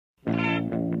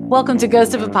Welcome to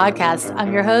Ghost of a Podcast.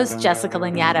 I'm your host, Jessica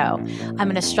Lanyadoo. I'm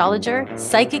an astrologer,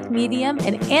 psychic medium,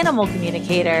 and animal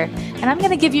communicator, and I'm going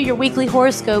to give you your weekly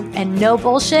horoscope and no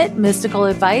bullshit mystical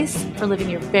advice for living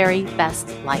your very best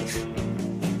life.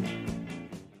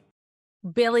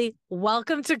 Billy,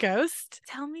 welcome to Ghost.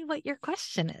 Tell me what your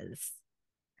question is.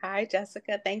 Hi,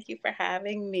 Jessica. Thank you for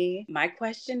having me. My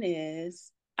question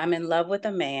is, I'm in love with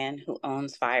a man who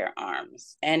owns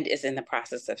firearms and is in the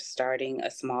process of starting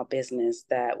a small business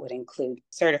that would include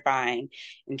certifying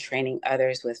and training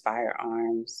others with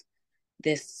firearms.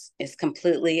 This is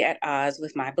completely at odds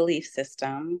with my belief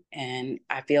system, and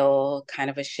I feel kind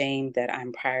of ashamed that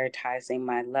I'm prioritizing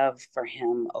my love for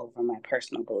him over my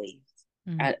personal beliefs.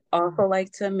 I'd also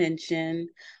like to mention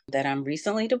that I'm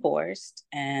recently divorced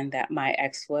and that my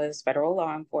ex was federal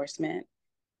law enforcement.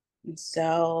 And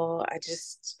so I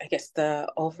guess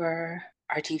the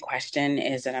overarching question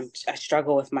is that I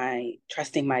struggle with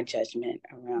trusting my judgment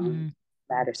around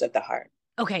matters of the heart.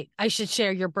 Okay, I should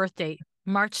share your birth date,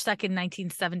 March 2nd,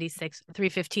 1976,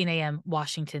 3:15 a.m.,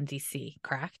 Washington, D.C.,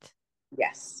 correct?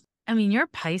 Yes. I mean, you're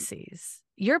Pisces.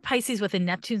 You're Pisces with a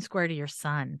Neptune square to your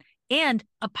sun and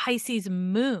a Pisces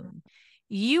moon.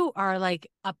 You are like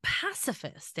a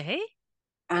pacifist, eh?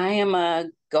 I am a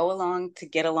go along to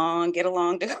get along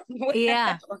to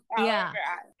Yeah. however.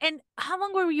 And how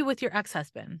long were you with your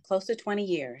ex-husband? Close to 20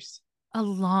 years. A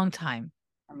long time.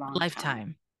 A long Lifetime.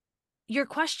 time. Your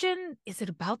question, is it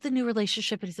about the new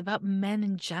relationship? It is about men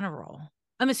in general.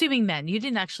 I'm assuming men. You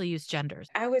didn't actually use genders.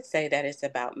 I would say that it's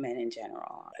about men in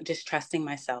general. Just trusting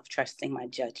myself, trusting my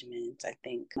judgment. I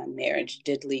think my marriage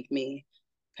did leave me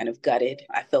kind of gutted.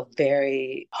 I feel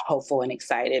very hopeful and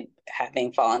excited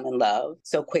having fallen in love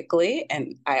so quickly.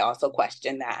 And I also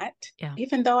question that. Yeah.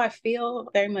 Even though I feel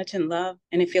very much in love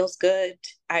and it feels good,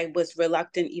 I was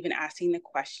reluctant even asking the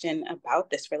question about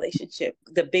this relationship.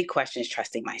 The big question is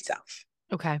trusting myself.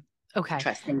 Okay.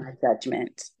 Trusting my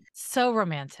judgment. So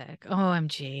romantic.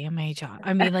 OMG, MHR.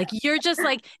 I mean, like, you're just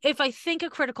like, if I think a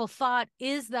critical thought,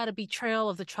 is that a betrayal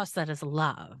of the trust that is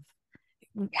love?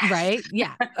 Yes. Right?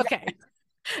 Yeah. Okay.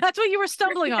 That's what you were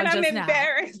stumbling on just now. I'm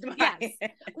embarrassed by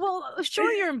it. Well,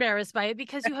 sure, you're embarrassed by it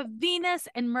because you have Venus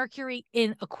and Mercury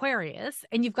in Aquarius,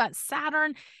 and you've got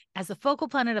Saturn as the focal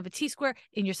planet of a T-square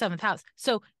in your 7th house.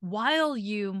 So while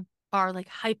you are like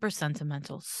hyper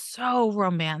sentimental, so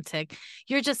romantic,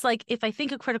 you're just like, if I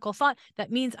think a critical thought,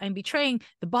 that means I'm betraying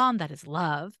the bond that is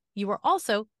love. You are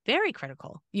also very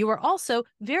critical. You are also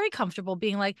very comfortable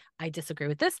being like, I disagree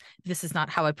with this. This is not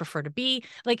how I prefer to be.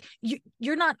 Like,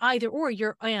 you're not either or,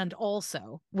 you're and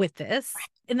also with this.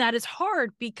 And that is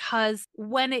hard because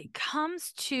when it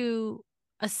comes to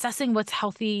assessing what's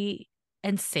healthy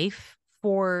and safe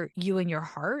for you and your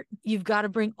heart, you've got to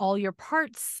bring all your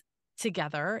parts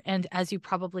together. And as you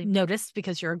probably noticed,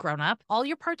 because you're a grown up, all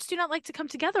your parts do not like to come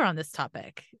together on this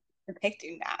topic. They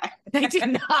do not. They do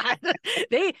not.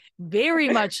 They very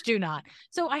much do not.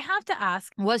 So I have to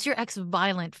ask, was your ex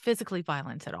physically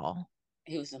violent at all?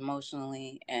 He was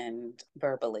emotionally and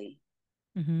verbally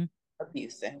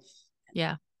abusive.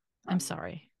 Yeah. I'm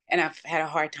sorry. And I've had a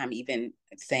hard time even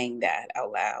saying that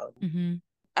out loud.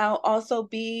 I'll also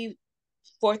be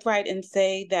forthright and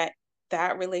say that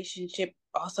that relationship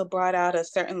also brought out a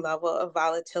certain level of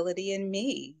volatility in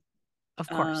me. Of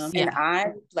course. And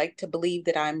I like to believe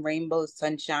that I'm rainbow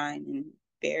sunshine and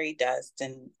fairy dust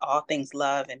and all things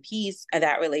love and peace. And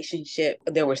that relationship,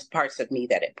 there were parts of me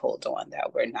that it pulled on that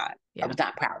I was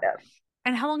not proud of.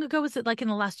 And how long ago was it, like in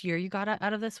the last year you got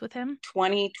out of this with him?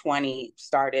 2020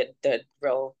 started the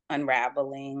real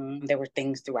unraveling. There were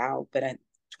things throughout, but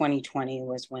 2020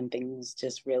 was when things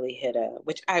just really hit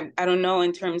which I don't know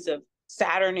in terms of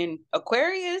Saturn and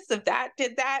Aquarius, if that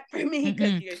did that for me,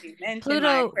 because you mentioned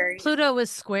Pluto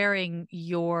was squaring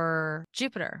your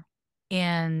Jupiter.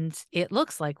 And it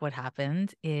looks like what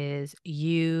happened is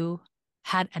you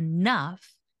had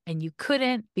enough and you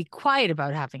couldn't be quiet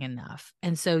about having enough.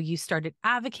 And so you started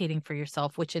advocating for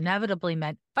yourself, which inevitably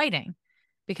meant fighting.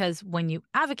 Because when you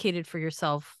advocated for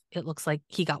yourself, it looks like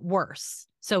he got worse.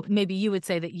 So maybe you would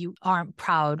say that you aren't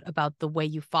proud about the way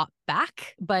you fought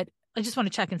back, but I just want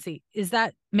to check and see, does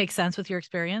that make sense with your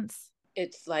experience?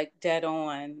 It's like dead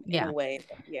on in a way.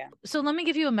 Yeah. So let me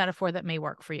give you a metaphor that may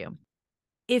work for you.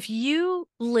 If you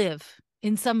live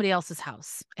in somebody else's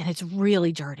house and it's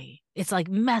really dirty, it's like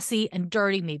messy and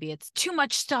dirty, maybe it's too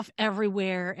much stuff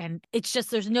everywhere and it's just,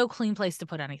 there's no clean place to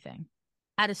put anything.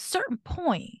 At a certain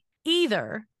point,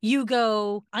 either you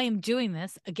go, I am doing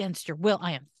this against your will,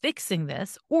 I am fixing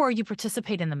this, or you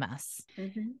participate in the mess.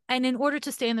 And in order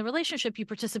to stay in the relationship, you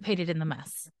participated in the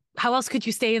mess. How else could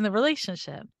you stay in the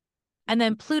relationship? And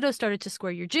then Pluto started to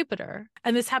square your Jupiter.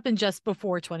 And this happened just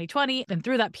before 2020. And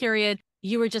through that period,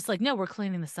 you were just like, no, we're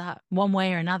cleaning this up one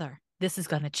way or another. This is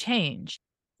going to change.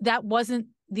 That wasn't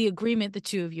the agreement the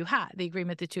two of you had. The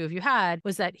agreement the two of you had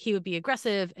was that he would be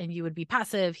aggressive and you would be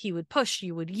passive. He would push,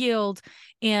 you would yield.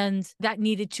 And that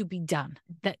needed to be done.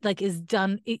 That like is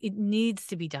done. It needs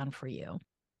to be done for you.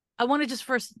 I want to just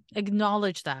first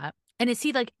acknowledge that. And is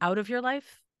he like out of your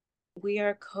life? We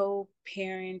are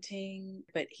co-parenting,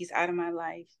 but he's out of my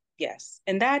life. Yes.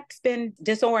 And that's been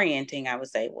disorienting, I would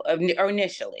say, or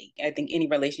initially. I think any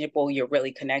relationship, well, you're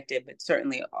really connected, but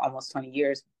certainly almost 20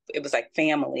 years, it was like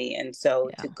family. And so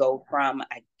to go from,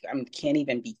 I can't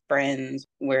even be friends.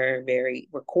 We're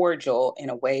cordial in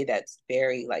a way that's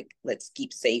very like, let's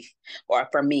keep safe, or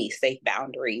for me, safe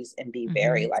boundaries, and be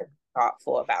very like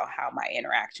thoughtful about how my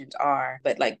interactions are,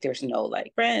 but like there's no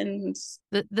like friends.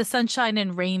 The sunshine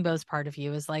and rainbows part of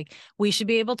you is like, we should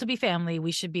be able to be family,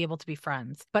 we should be able to be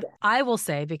friends. But I will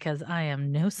say, because I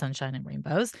am no sunshine and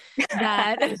rainbows,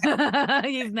 that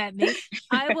you've met me,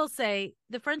 I will say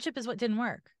the friendship is what didn't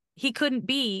work. He couldn't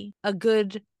be a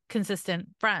good, consistent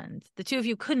friend. The two of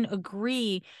you couldn't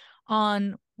agree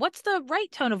on what's the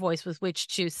right tone of voice with which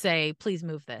to say, please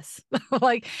move this.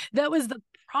 Like that was the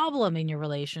problem in your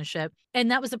relationship. And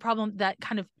that was the problem that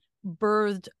kind of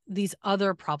birthed these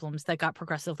other problems that got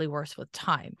progressively worse with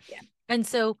time. Yeah. And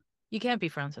so you can't be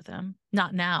friends with him.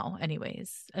 Not now,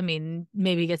 anyways. I mean,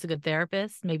 maybe he gets a good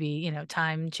therapist. Maybe,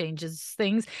 time changes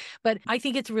things. But I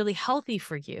think it's really healthy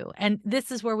for you. And this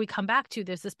is where we come back to,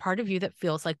 there's this part of you that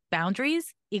feels like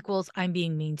boundaries equals I'm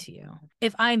being mean to you.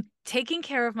 If I'm taking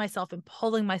care of myself and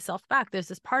pulling myself back, there's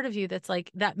this part of you that's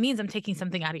like, that means I'm taking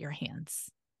something out of your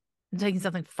hands. I'm taking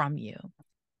something from you.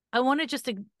 I want to just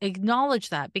acknowledge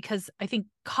that, because I think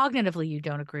cognitively you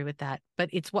don't agree with that, but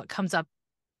it's what comes up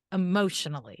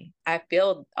emotionally. I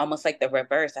feel almost like the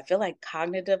reverse. I feel like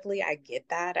cognitively I get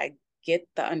that. I get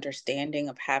the understanding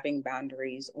of having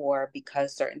boundaries, or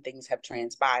because certain things have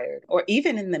transpired, or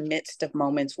even in the midst of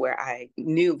moments where I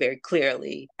knew very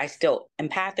clearly, I still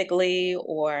empathically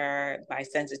or my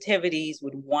sensitivities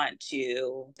would want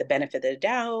to the benefit of the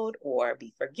doubt or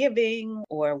be forgiving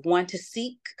or want to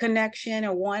seek connection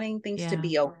or wanting things to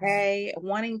be okay,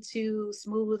 wanting to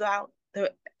smooth out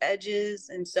the edges,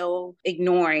 and so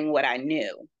ignoring what I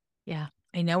knew. Yeah.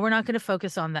 I know we're not going to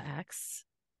focus on the ex,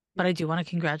 but I do want to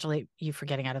congratulate you for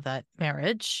getting out of that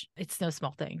marriage. It's no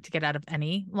small thing to get out of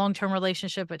any long-term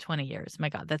relationship at 20 years. My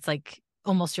God, that's like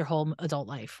almost your whole adult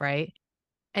life, right?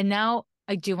 And now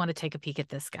I do want to take a peek at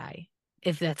this guy,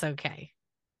 if that's okay.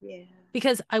 Yeah.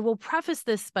 Because I will preface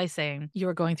this by saying you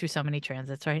are going through so many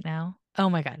transits right now. Oh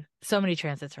my God, so many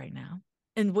transits right now.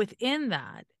 And within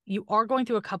that, you are going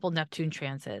through a couple Neptune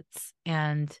transits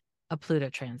and a Pluto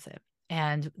transit.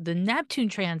 And the Neptune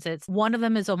transits, one of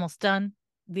them is almost done.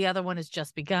 The other one has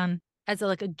just begun. As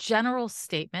a general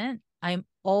statement, I'm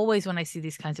always, when I see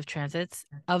these kinds of transits,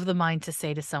 of the mind to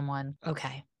say to someone,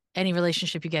 okay, any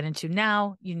relationship you get into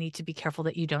now, you need to be careful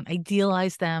that you don't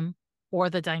idealize them or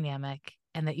the dynamic,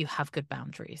 and that you have good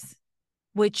boundaries.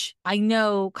 Which I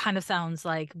know kind of sounds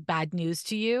like bad news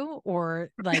to you,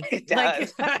 or like, it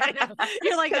does. I know.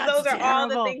 You're like, that's those are terrible. all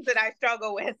the things that I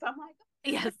struggle with. I'm like,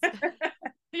 yes.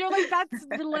 You're like, that's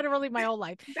literally my whole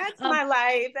life. That's my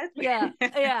life. That's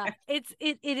yeah.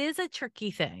 It is a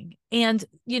tricky thing. And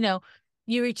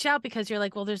you reach out because you're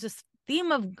like, well, there's this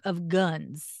theme of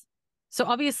guns. So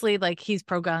obviously, like, he's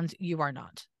pro guns, you are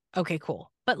not. Okay, cool.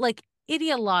 But like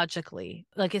ideologically,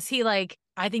 like, is he like,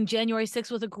 I think January 6th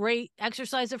was a great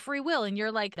exercise of free will, and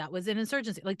you're like, that was an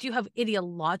insurgency? Like, do you have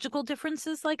ideological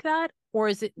differences like that? Or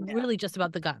is it really just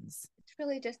about the guns? It's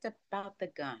really just about the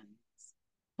guns.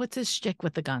 What's his shtick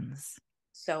with the guns?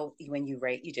 So when you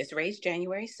just raised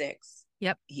January 6th.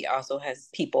 Yep. He also has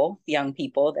young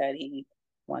people that he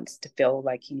wants to feel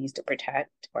like he needs to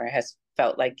protect, or has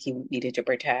felt like he needed to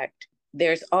protect.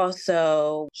 There's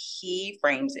also, he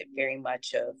frames it very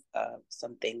much of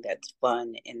something that's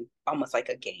fun and almost like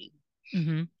a game.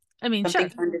 Mm-hmm. I mean, something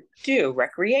fun to do,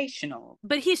 recreational.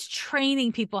 But he's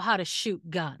training people how to shoot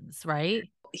guns, right?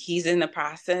 He's in the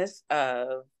process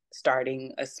of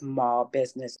starting a small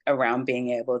business around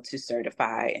being able to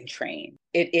certify and train.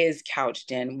 It is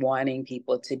couched in wanting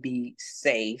people to be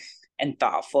safe and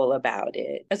thoughtful about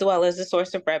it, as well as a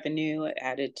source of revenue,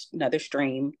 added another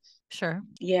stream. Sure.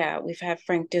 Yeah, we've had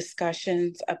frank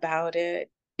discussions about it.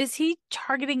 Is he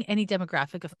targeting any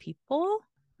demographic of people?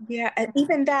 Yeah, and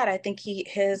even that, I think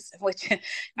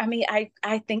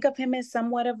I think of him as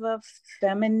somewhat of a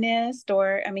feminist,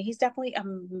 or, he's definitely a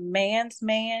man's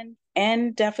man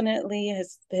And definitely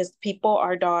his people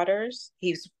are daughters.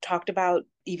 He's talked about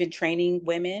even training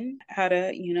women how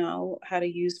to, how to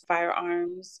use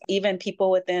firearms, even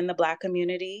people within the Black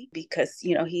community, because,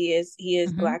 he is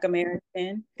Mm-hmm. Black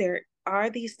American. There are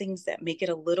these things that make it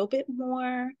a little bit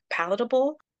more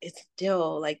palatable. It's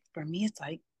still like, for me, it's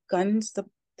like guns, the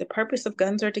purpose of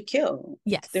guns are to kill.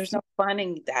 Yes. There's no fun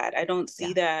in that. I don't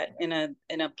see Yeah. that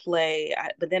in a play.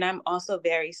 But then I'm also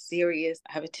very serious.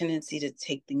 I have a tendency to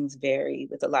take things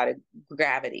with a lot of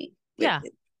gravity with Yeah.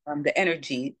 it. The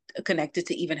energy connected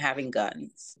to even having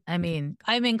guns. I mean,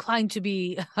 I'm inclined to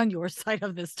be on your side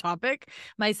of this topic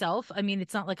myself. I mean,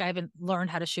 it's not like I haven't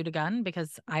learned how to shoot a gun,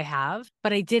 because I have,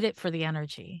 but I did it for the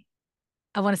energy.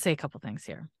 I want to say a couple things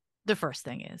here. The first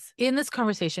thing is, in this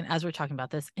conversation, as we're talking about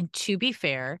this, and to be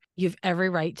fair, you have every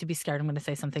right to be scared I'm going to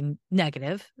say something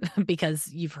negative because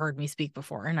you've heard me speak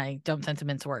before and I don't tend to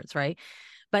mince words, right?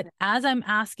 But as I'm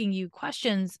asking you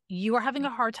questions, you are having a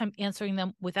hard time answering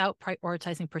them without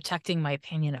prioritizing protecting my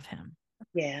opinion of him.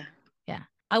 Yeah. Yeah.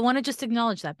 I want to just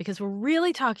acknowledge that, because we're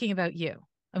really talking about you.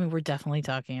 I mean, we're definitely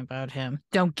talking about him.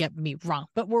 Don't get me wrong,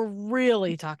 but we're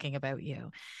really talking about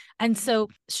you. And so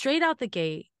straight out the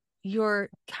gate, your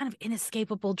kind of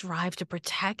inescapable drive to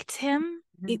protect him,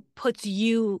 it puts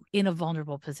you in a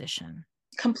vulnerable position.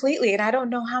 Completely. And I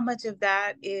don't know how much of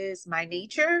that is my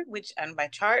nature, which on my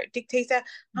chart dictates that.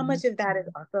 How much of that is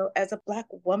also as a Black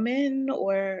woman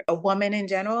or a woman in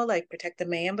general, like protect the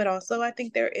man. But also, I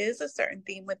think there is a certain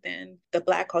theme within the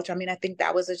Black culture. I mean, I think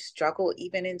that was a struggle,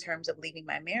 even in terms of leaving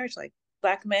my marriage. Like,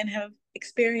 Black men have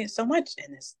experienced so much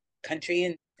in this country,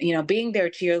 and, being their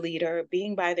cheerleader,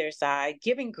 being by their side,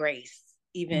 giving grace,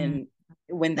 even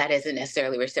when that isn't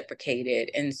necessarily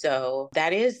reciprocated. And so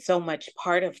that is so much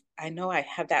part of, I know I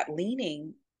have that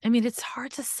leaning. I mean, it's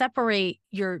hard to separate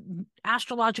your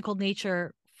astrological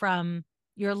nature from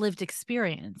your lived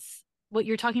experience. What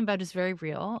you're talking about is very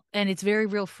real, and it's very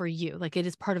real for you. Like, it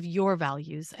is part of your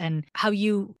values and how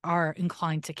you are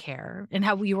inclined to care and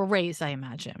how you were raised, I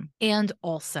imagine. And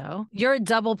also, you're a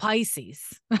double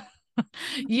Pisces.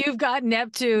 You've got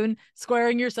Neptune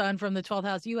squaring your sun from the 12th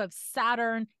house. You have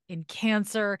Saturn in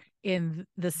Cancer in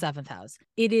the 7th house.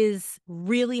 It is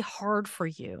really hard for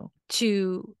you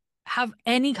to have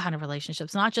any kind of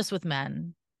relationships, not just with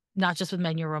men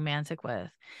you're romantic with,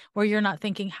 where you're not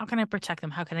thinking, how can I protect them?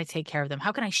 How can I take care of them?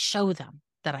 How can I show them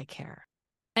that I care?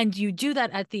 And you do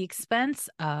that at the expense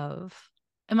of,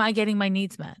 am I getting my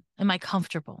needs met? Am I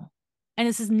comfortable? And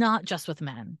this is not just with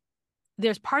men.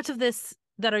 There's parts of this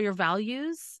that are your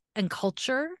values and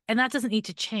culture, and that doesn't need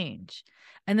to change.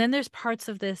 And then there's parts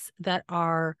of this that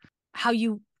are how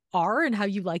you are and how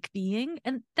you like being,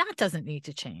 and that doesn't need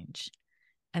to change.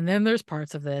 And then there's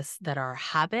parts of this that are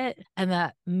habit and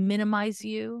that minimize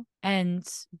you and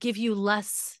give you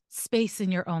less space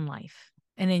in your own life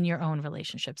and in your own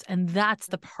relationships. And that's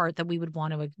the part that we would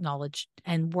want to acknowledge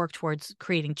and work towards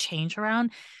creating change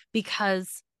around,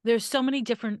 because there's so many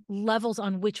different levels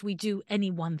on which we do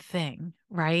any one thing,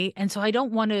 right? And so I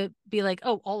don't want to be like,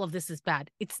 oh, all of this is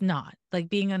bad. It's not. Like,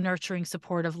 being a nurturing,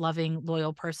 supportive, loving,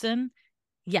 loyal person,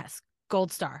 yes.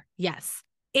 Gold star, yes.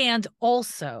 And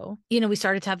also, we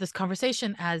started to have this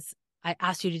conversation as I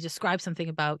asked you to describe something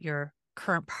about your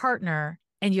current partner,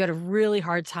 and you had a really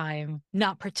hard time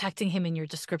not protecting him in your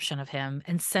description of him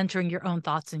and centering your own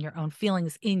thoughts and your own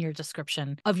feelings in your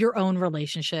description of your own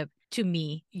relationship to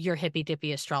me, your hippy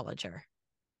dippy astrologer.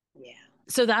 Yeah.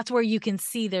 So that's where you can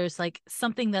see there's like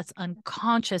something that's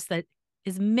unconscious that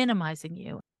is minimizing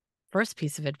you. First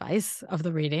piece of advice of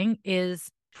the reading is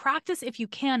practice, if you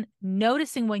can,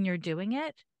 noticing when you're doing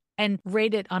it and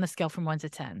rate it on a scale from 1 to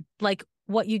 10. Like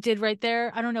what you did right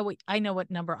there. I know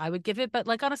what number I would give it, but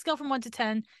like on a scale from 1 to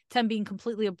 10, 10 being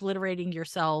completely obliterating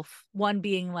yourself, 1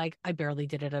 being like, I barely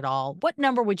did it at all. What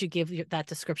number would you give that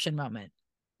description moment?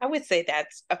 I would say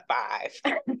that's a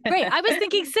 5. Great. I was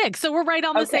thinking 6. So we're right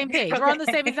on the same page. We're on the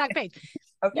same exact page.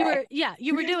 Okay.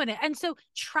 You were doing it. And so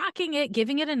tracking it,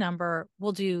 giving it a number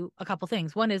will do a couple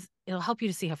things. One is it'll help you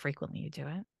to see how frequently you do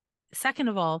it. Second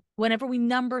of all, whenever we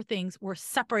number things, we're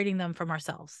separating them from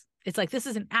ourselves. It's like, this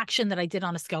is an action that I did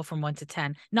on a scale from 1 to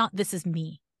 10, not this is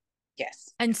me.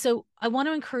 Yes. And so I want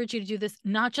to encourage you to do this,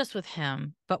 not just with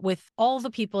him, but with all the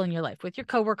people in your life, with your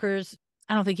coworkers.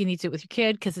 I don't think you need to do it with your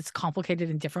kid because it's complicated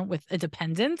and different with a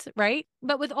dependent, right?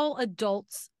 But with all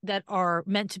adults that are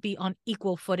meant to be on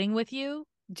equal footing with you,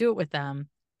 do it with them.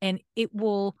 And it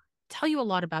will tell you a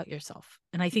lot about yourself.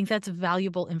 And I think that's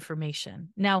valuable information.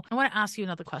 Now, I want to ask you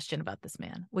another question about this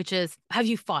man, which is, have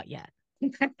you fought yet?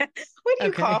 What do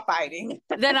you call fighting?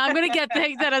 Then I'm going to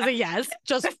take that as a yes.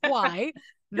 Just why?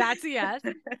 That's a yes.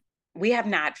 We have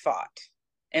not fought.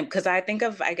 And because I think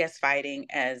of, I guess, fighting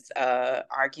as a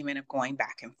argument of going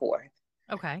back and forth.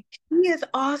 Okay. He is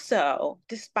also,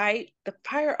 despite the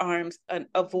firearms, an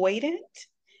avoidant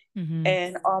Mm-hmm.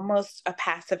 and almost a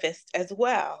pacifist as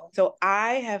well. So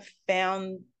I have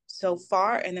found so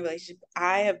far in the relationship,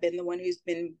 I have been the one who's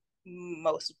been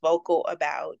most vocal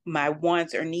about my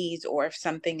wants or needs, or if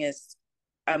something is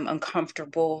I'm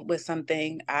uncomfortable with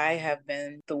something, I have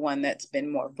been the one that's been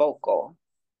more vocal.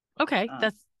 Okay. Um,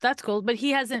 That's cool. But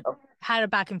he hasn't had a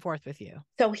back and forth with you.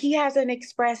 so he hasn't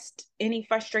expressed any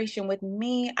frustration with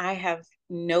me. I have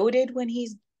noted when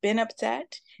he's been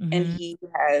upset and Mm-hmm. he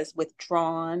has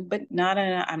withdrawn, but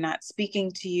I'm not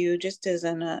speaking to you, just as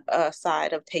a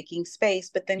side of taking space,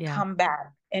 but then Yeah. come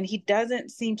back. And he doesn't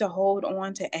seem to hold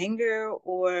on to anger,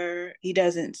 or he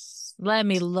doesn't. Let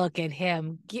me look at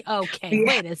him. Okay, Yeah.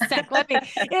 wait a sec. Let me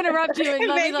interrupt you and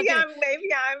let me look at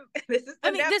him. This is the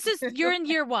I mean, nepotism. you're in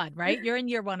year one, right? You're in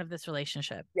year one of this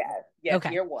relationship. Yes,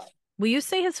 Okay. year one. Will you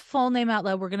say his full name out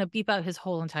loud? We're going to beep out his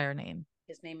whole entire name.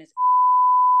 His name is,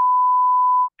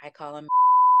 I call him,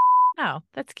 Oh,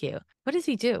 that's cute. What does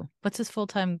he do? What's his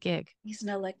full-time gig? he's an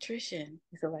electrician.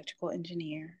 He's an electrical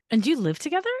engineer. And do you live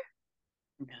together?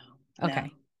 No, Okay. no.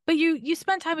 But you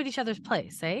spend time at each other's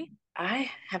place, eh? I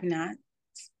have not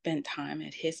spent time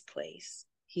at his place.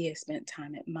 He has spent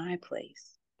time at my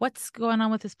place. What's going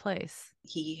on with his place?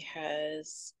 He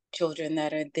has children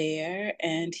that are there,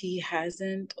 and he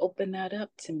hasn't opened that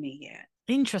up to me yet.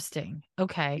 Interesting.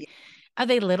 Okay. Are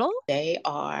they little? They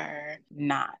are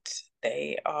not.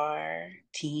 They are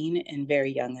teen and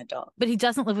very young adult. But he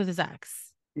doesn't live with his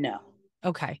ex. No.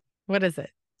 Okay. What is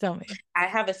it? Tell me. I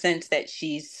have a sense that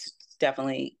she's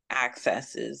definitely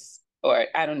accesses, or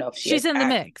I don't know if She's in the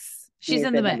mix. She's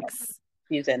in the mix.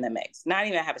 She's in the mix. Not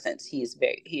even have a sense. He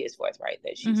is forthright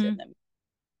that she's in the mix.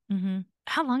 Mm-hmm.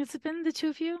 How long has it been, the two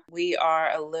of you? We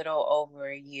are a little over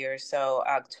a year, so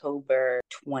October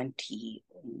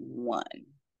 21.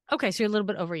 Okay, so you're a little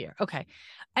bit over a year. Okay.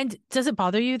 And does it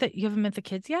bother you that you haven't met the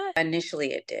kids yet?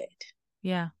 Initially it did.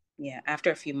 Yeah. Yeah,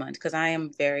 after a few months, because I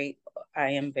am very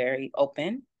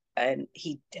open, and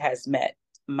he has met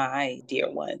my dear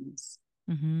ones.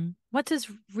 Mm-hmm. What's his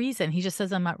reason? He just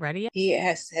says, I'm not ready yet? He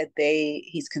has said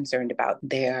he's concerned about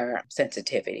their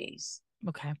sensitivities.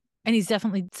 Okay. And he's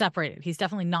definitely separated. He's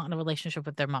definitely not in a relationship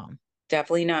with their mom.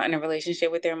 Definitely not in a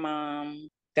relationship with their mom.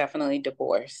 Definitely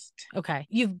divorced. Okay.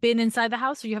 You've been inside the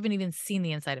house, or you haven't even seen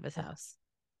the inside of his house?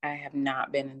 I have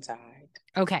not been inside.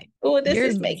 Okay. Oh, this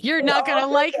is making you're not gonna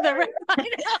like the I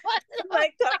know.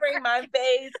 Like covering my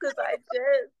face because I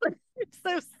just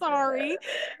I'm so sorry.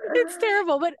 It's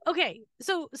terrible. But okay.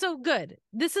 So good.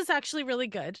 This is actually really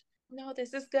good. No,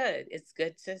 this is good. It's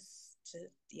good to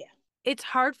yeah. It's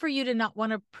hard for you to not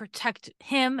want to protect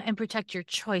him and protect your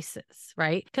choices,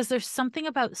 right? Because there's something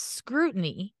about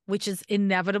scrutiny, which is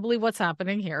inevitably what's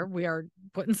happening here. We are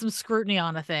putting some scrutiny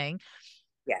on a thing.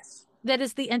 Yes. That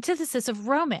is the antithesis of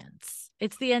romance.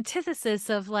 It's the antithesis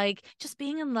of like just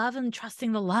being in love and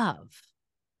trusting the love.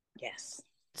 Yes.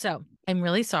 So I'm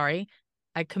really sorry.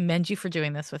 I commend you for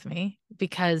doing this with me,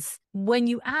 because when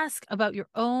you ask about your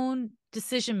own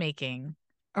decision making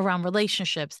around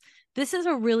relationships, this is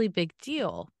a really big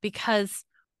deal, because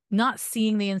not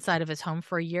seeing the inside of his home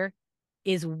for a year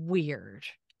is weird.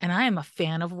 And I am a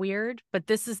fan of weird, but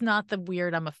this is not the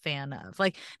weird I'm a fan of.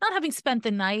 Like, not having spent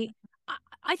the night,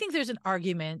 I think there's an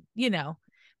argument,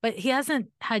 but he hasn't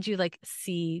had you like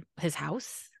see his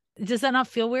house. Does that not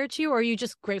feel weird to you? Or are you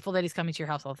just grateful that he's coming to your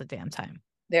house all the damn time?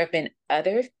 There have been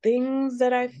other things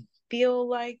that I feel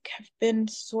like have been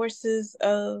sources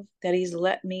of that he's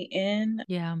let me in.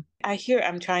 Yeah.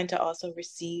 I'm trying to also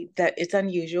receive that it's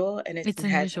unusual, and it's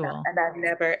unusual. And I've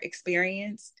never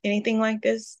experienced anything like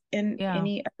this in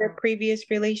any other previous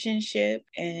relationship.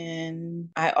 And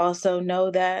I also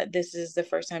know that this is the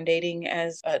first time dating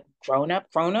as a grown up,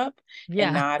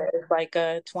 and not as like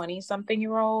a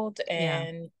 20-something-year-old.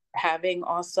 And having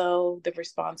also the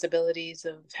responsibilities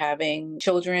of having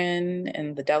children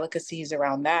and the delicacies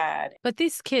around that. But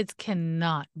these kids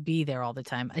cannot be there all the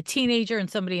time. A teenager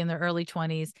and somebody in their early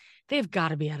 20s, they've got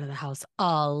to be out of the house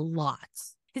a lot.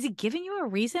 Has he given you a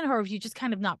reason, or have you just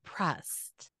kind of not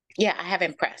pressed? Yeah, I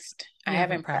haven't pressed. I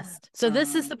haven't pressed. So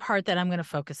this is the part that I'm going to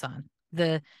focus on,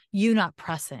 the you not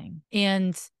pressing.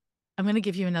 And I'm going to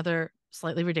give you another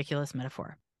slightly ridiculous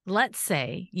metaphor. Let's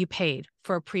say you paid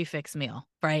for a prix fixe meal,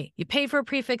 right? You paid for a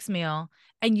prix fixe meal,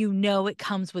 and it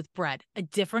comes with bread, a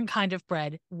different kind of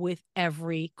bread with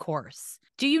every course.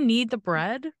 Do you need the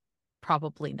bread?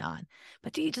 Probably not.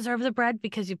 But do you deserve the bread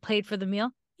because you paid for the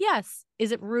meal? Yes.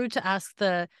 Is it rude to ask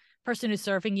the person who's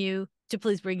serving you to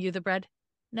please bring you the bread?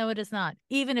 No, it is not.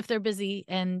 Even if they're busy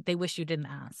and they wish you didn't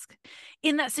ask.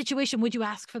 In that situation, would you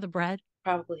ask for the bread?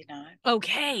 Probably not.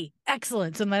 Okay,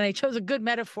 excellent. So then I chose a good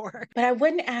metaphor. But I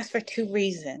wouldn't ask for two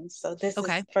reasons. So this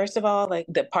Okay. is, first of all, like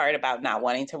the part about not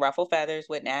wanting to ruffle feathers,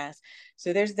 wouldn't ask.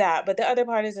 So there's that. But the other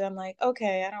part is that I'm like,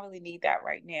 okay, I don't really need that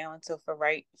right now. And so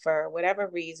for whatever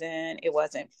reason, it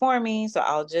wasn't for me. So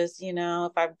I'll just,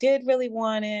 if I did really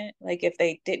want it, like if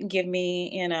they didn't give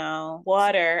me,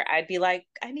 water, I'd be like,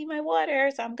 I need my water.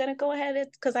 So I'm gonna go ahead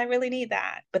because I really need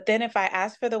that. But then if I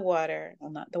ask for the water, well,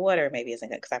 not the water maybe isn't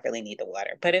good because I really need the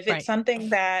water. But if it's Right. something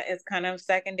that is kind of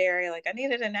secondary, like I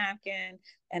needed a napkin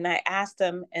and I asked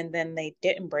them and then they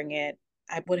didn't bring it,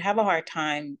 I would have a hard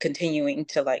time continuing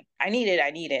to like, I need it.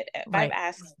 If I've Right.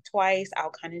 asked twice, I'll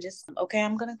kind of just, okay,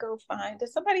 I'm going to go find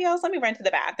somebody else. Let me run to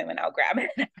the bathroom and I'll grab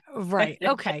it. Right.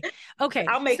 Okay. Okay.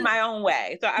 I'll make So my own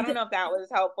way. So I don't know if that was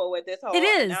helpful with this it whole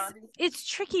is. analogy. It's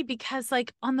tricky because,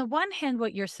 like, on the one hand,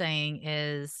 what you're saying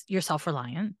is you're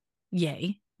self-reliant.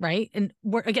 Yay. Right. And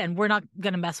we're not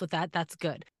going to mess with that. That's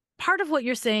good. Part of what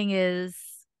you're saying is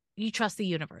you trust the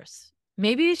universe.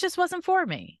 Maybe it just wasn't for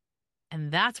me. And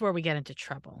that's where we get into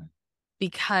trouble.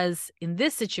 Because in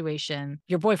this situation,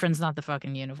 your boyfriend's not the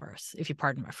fucking universe, if you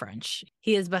pardon my French.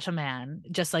 He is but a man,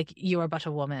 just like you are but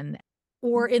a woman.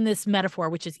 Or in this metaphor,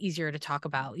 which is easier to talk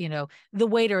about, the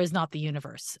waiter is not the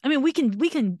universe. I mean, we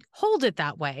can hold it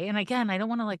that way. And again, I don't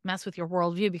want to like mess with your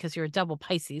worldview because you're a double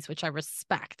Pisces, which I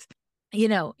respect. You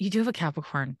do have a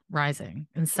Capricorn rising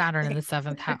and Saturn in the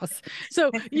 7th house. So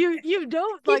you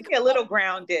don't like keep me a little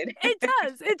grounded. It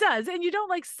does. And you don't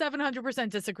like 700%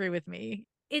 disagree with me.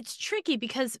 It's tricky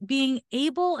because being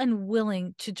able and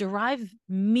willing to derive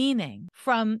meaning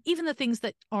from even the things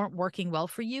that aren't working well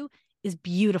for you is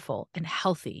beautiful and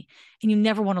healthy. And you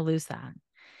never want to lose that.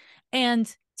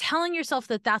 And telling yourself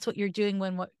that that's what you're doing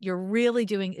when what you're really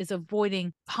doing is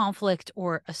avoiding conflict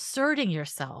or asserting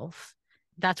yourself,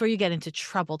 that's where you get into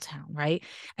trouble town, right?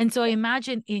 And so I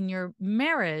imagine in your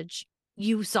marriage,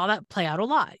 you saw that play out a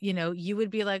lot. You would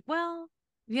be like, well,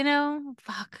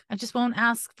 fuck, I just won't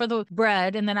ask for the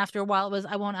bread. And then after a while, it was,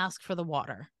 I won't ask for the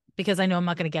water because I know I'm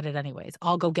not going to get it anyways.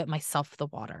 I'll go get myself the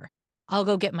water. I'll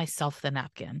go get myself the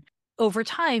napkin. Over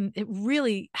time, it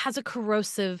really has a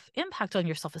corrosive impact on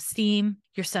your self-esteem,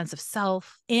 your sense of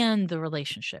self, and the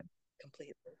relationship.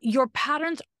 Completely. Your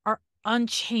patterns are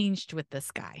unchanged with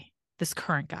this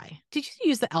current guy. Did you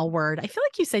use the L word? I feel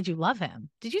like you said you love him.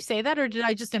 Did you say that or did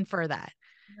I just infer that?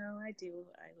 No, I do.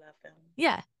 I love him.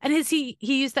 Yeah. And has he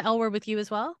used the L word with you as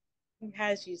well? He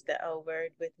has used the L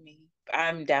word with me.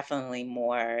 I'm definitely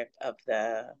more of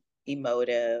the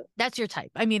emotive. That's your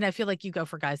type. I mean, I feel like you go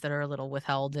for guys that are a little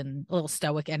withheld and a little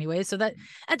stoic anyway. So that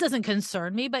doesn't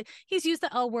concern me, but he's used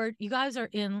the L word. You guys are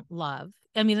in love.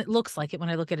 I mean, it looks like it when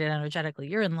I look at it energetically.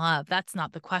 You're in love. That's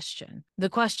not the question. The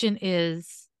question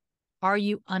is, are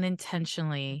you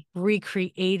unintentionally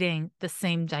recreating the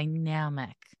same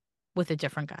dynamic with a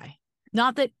different guy?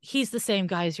 Not that he's the same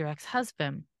guy as your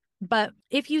ex-husband, but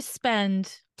if you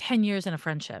spend 10 years in a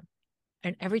friendship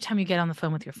and every time you get on the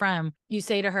phone with your friend, you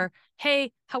say to her,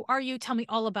 hey, how are you? Tell me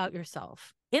all about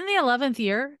yourself. In the 11th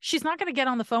year, she's not going to get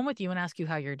on the phone with you and ask you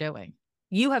how you're doing.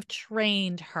 You have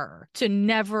trained her to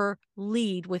never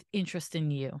lead with interest in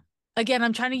you. Again,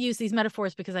 I'm trying to use these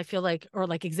metaphors because I feel like, or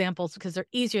like examples, because they're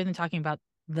easier than talking about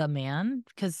the man,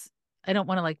 because I don't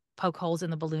want to like poke holes in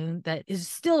the balloon that is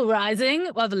still rising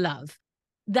of love.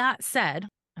 That said,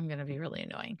 I'm going to be really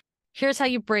annoying. Here's how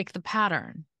you break the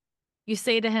pattern. You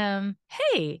say to him,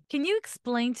 hey, can you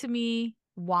explain to me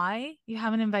why you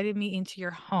haven't invited me into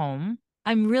your home?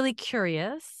 I'm really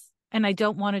curious and I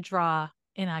don't want to draw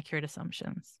inaccurate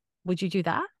assumptions. Would you do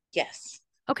that? Yes.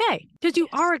 Okay. Because you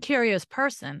are a curious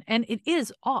person and it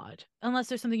is odd, unless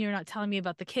there's something you're not telling me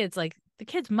about the kids. Like the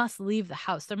kids must leave the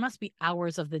house. There must be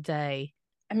hours of the day.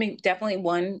 I mean, definitely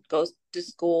one goes to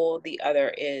school. The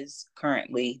other is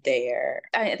currently there.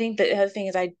 I think the other thing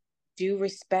is I do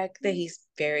respect that he's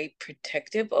very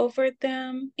protective over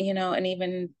them, and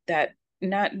even that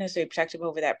not necessarily protective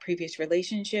over that previous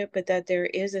relationship, but that there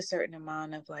is a certain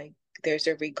amount of like, there's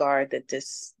a regard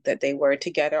that they were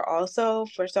together also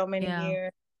for so many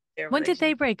years. When did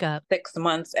they break up? 6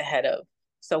 months ahead of.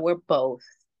 So we're both.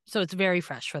 So it's very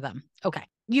fresh for them. Okay.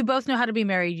 You both know how to be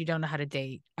married. You don't know how to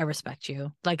date. I respect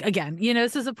you. Like, again,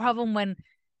 this is a problem when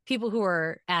people who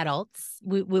are adults,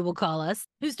 we will call us,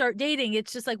 who start dating.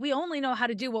 It's just like, we only know how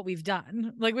to do what we've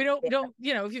done. Like we don't,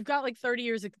 if you've got like 30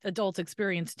 years of adult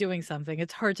experience doing something,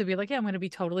 it's hard to be like, yeah, I'm going to be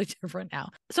totally different now.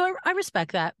 So I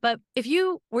respect that. But if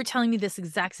you were telling me this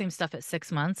exact same stuff at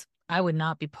 6 months, I would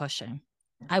not be pushing.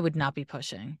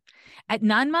 At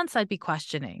 9 months, I'd be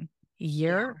questioning.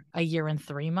 a year and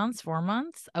 3 months, 4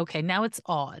 months. Okay, now it's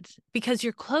odd because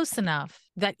you're close enough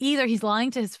that either he's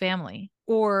lying to his family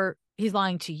or he's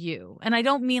lying to you. And I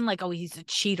don't mean like, oh, he's a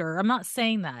cheater. I'm not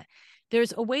saying that.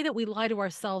 There's a way that we lie to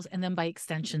ourselves and then by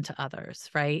extension to others,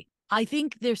 right? I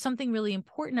think there's something really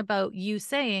important about you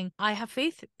saying, I have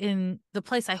faith in the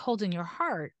place I hold in your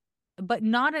heart, but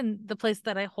not in the place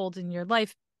that I hold in your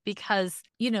life, because,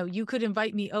 you could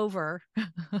invite me over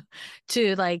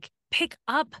to like pick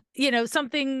up,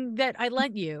 something that I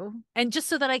lent you, and just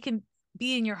so that I can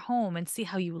be in your home and see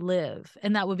how you live.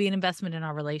 And that would be an investment in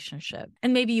our relationship.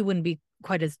 And maybe you wouldn't be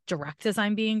quite as direct as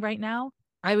I'm being right now.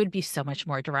 I would be so much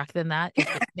more direct than that.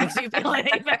 If it makes you feel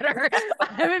any better.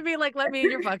 I would be like, let me in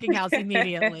your fucking house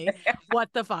immediately. What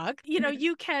the fuck?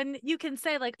 You can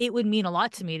say like, it would mean a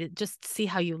lot to me to just see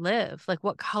how you live. Like,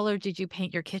 what color did you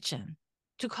paint your kitchen?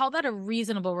 To call that a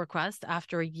reasonable request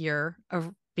after a year of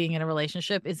being in a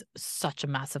relationship is such a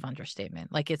massive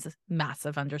understatement. Like, it's a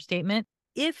massive understatement.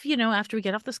 If, after we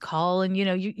get off this call and,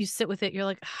 you sit with it, you're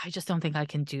like, I just don't think I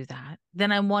can do that.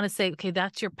 Then I want to say, okay,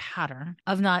 that's your pattern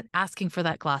of not asking for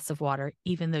that glass of water,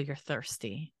 even though you're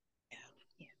thirsty.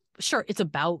 Yeah. Sure, it's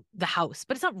about the house,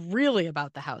 but it's not really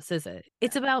about the house, is it?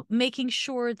 It's about making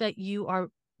sure that you are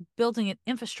building an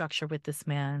infrastructure with this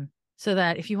man so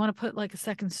that if you want to put like a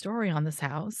second story on this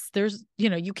house, there's,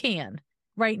 you can.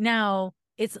 Right now,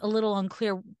 it's a little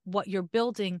unclear what you're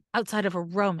building outside of a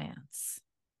romance.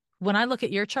 When I look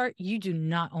at your chart, you do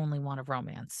not only want a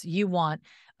romance. You want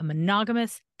a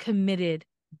monogamous, committed,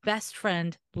 best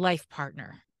friend, life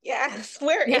partner. Yes,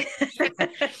 where is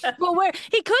well, where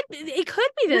he could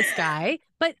be this guy,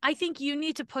 but I think you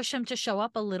need to push him to show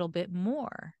up a little bit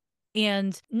more.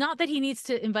 And not that he needs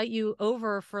to invite you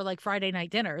over for like Friday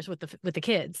night dinners with the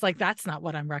kids. Like, that's not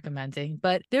what I'm recommending.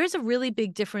 But there's a really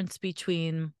big difference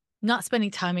between not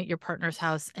spending time at your partner's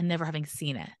house and never having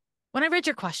seen it. When I read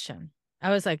your question, I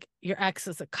was like, your ex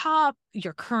is a cop.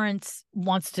 Your current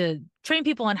wants to train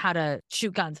people on how to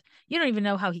shoot guns. You don't even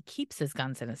know how he keeps his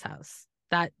guns in his house.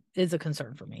 That is a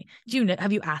concern for me.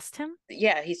 Have you asked him?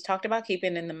 Yeah, he's talked about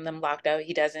keeping them locked up.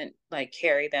 He doesn't like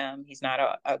carry them. He's not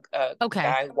a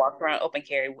guy who walks around open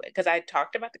carry. Because I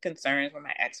talked about the concerns when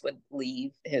my ex would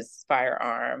leave his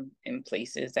firearm in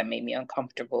places that made me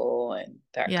uncomfortable, and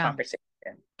that conversation.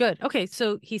 Good. Okay.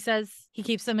 So he says he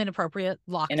keeps them in appropriate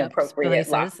locked up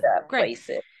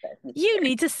places. You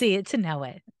need to see it to know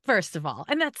it, first of all.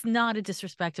 And that's not a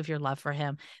disrespect of your love for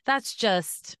him. That's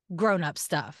just grown-up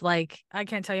stuff. Like, I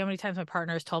can't tell you how many times my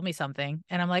partner has told me something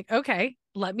and I'm like, okay,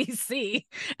 let me see.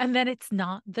 And then it's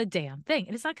not the damn thing.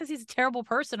 And it's not because he's a terrible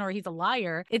person or he's a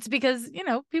liar. It's because,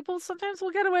 people sometimes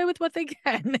will get away with what they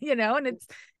can, and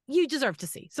you deserve to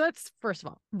see. So that's first of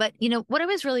all. But, what I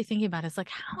was really thinking about is like,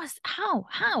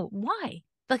 why?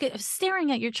 Like, I was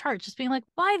staring at your chart, just being like,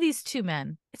 why these two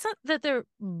men? It's not that they're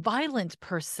violent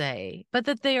per se, but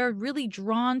that they are really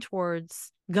drawn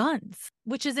towards guns,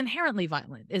 which is inherently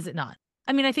violent, is it not?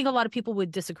 I mean, I think a lot of people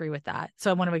would disagree with that. So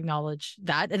I want to acknowledge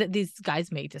that. These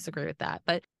guys may disagree with that,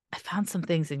 but I found some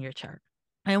things in your chart.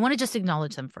 And I want to just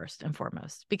acknowledge them first and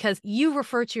foremost, because you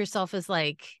refer to yourself as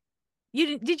like,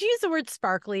 did you use the word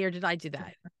sparkly or did I do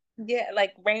that? Yeah,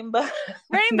 like rainbows,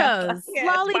 lollipops.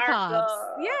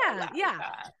 Sparkle, Yeah.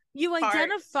 You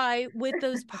identify with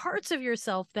those parts of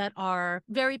yourself that are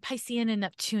very Piscean and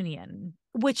Neptunian,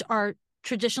 which are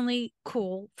traditionally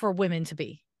cool for women to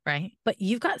be, right? But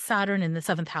you've got Saturn in the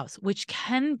 7th house, which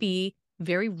can be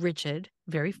very rigid,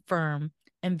 very firm,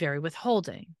 and very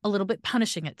withholding, a little bit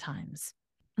punishing at times.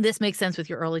 This makes sense with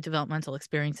your early developmental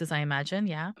experiences, I imagine.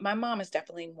 Yeah. My mom is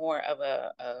definitely more of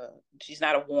she's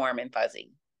not a warm and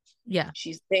fuzzy. Yeah.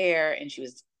 She's there, and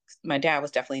my dad was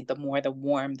definitely the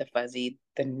warm, the fuzzy,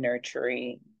 the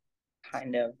nurturing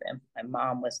kind of, and my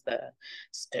mom was the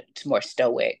more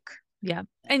stoic. Yeah.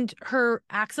 And her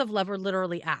acts of love are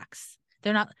literally acts.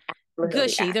 They're not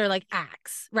gushy. Acts. They're like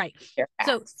acts. Right.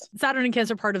 So Saturn and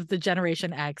Cancer, part of the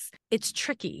Generation X. It's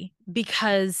tricky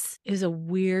because it was a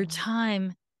weird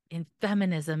time in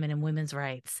feminism and in women's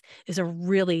rights. It was a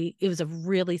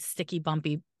really sticky,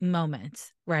 bumpy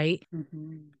moment. Right.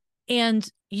 Mm-hmm. And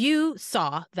you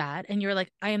saw that and you're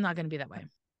like, I am not going to be that way.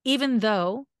 Even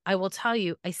though I will tell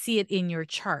you, I see it in your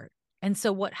chart. And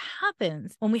so what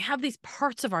happens when we have these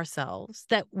parts of ourselves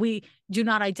that we do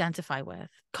not identify with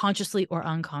consciously or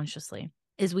unconsciously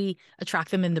is we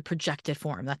attract them in the projected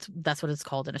form. That's what it's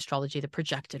called in astrology, the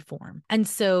projected form. And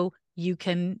so you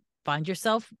can find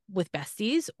yourself with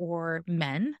besties or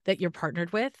men that you're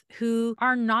partnered with who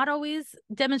are not always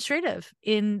demonstrative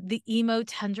in the emo,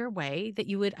 tender way that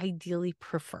you would ideally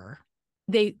prefer.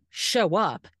 They show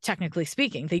up, technically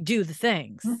speaking, they do the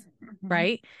things,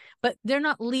 right? but they're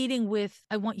not leading with,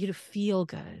 I want you to feel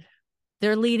good.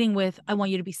 They're leading with, I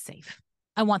want you to be safe.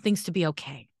 I want things to be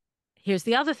okay. Here's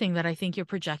the other thing that I think you're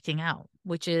projecting out,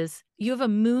 which is you have a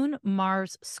Moon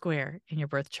Mars square in your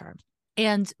birth chart.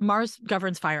 And Mars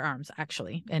governs firearms,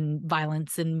 actually, and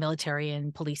violence and military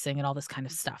and policing and all this kind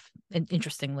of stuff, and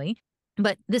interestingly.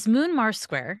 But this Moon Mars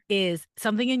square is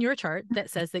something in your chart that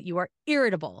says that you are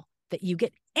irritable, that you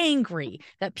get angry,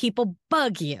 that people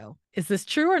bug you. Is this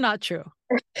true or not true?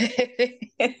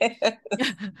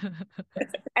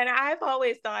 And I've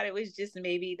always thought it was just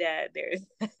maybe that there's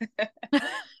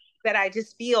that I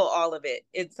just feel all of it.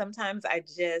 And sometimes I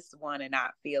just want to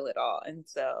not feel it all. And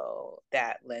so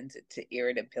that lends it to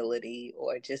irritability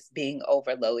or just being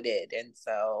overloaded. And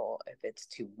so if it's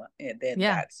too much, then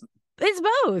that's. It's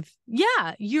both.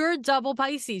 Yeah. You're double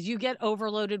Pisces. You get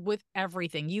overloaded with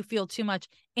everything. You feel too much.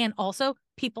 And also,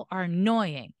 people are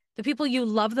annoying. The people you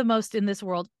love the most in this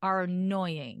world are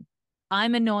annoying.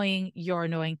 I'm annoying. You're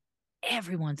annoying.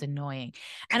 Everyone's annoying.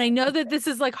 And I know that this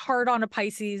is like hard on a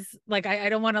Pisces. Like, I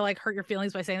don't want to like hurt your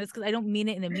feelings by saying this because I don't mean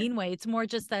it in a mean way. It's more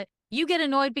just that you get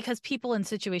annoyed because people in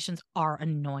situations are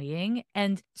annoying.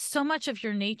 And so much of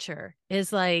your nature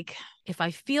is like, if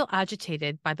I feel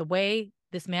agitated by the way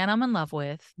this man I'm in love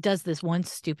with does this one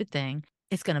stupid thing,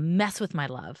 it's going to mess with my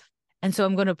love. And so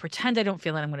I'm going to pretend I don't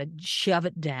feel it. I'm going to shove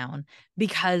it down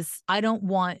because I don't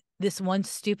want this one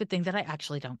stupid thing that I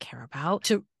actually don't care about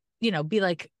to, be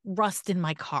like rust in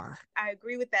my car. I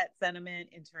agree with that sentiment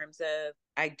in terms of,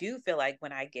 I do feel like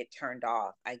when I get turned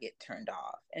off, I get turned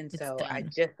off. And so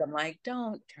I'm like,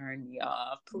 don't turn me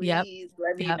off. Please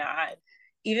let me not.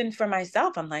 Even for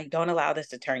myself, I'm like, don't allow this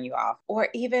to turn you off. Or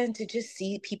even to just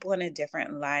see people in a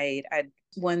different light.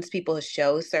 Once people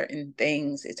show certain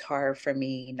things, it's hard for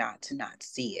me not to not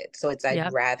see it. So it's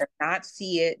I'd rather not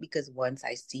see it because once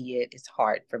I see it, it's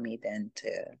hard for me then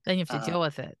you have to deal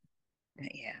with it.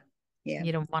 Yeah.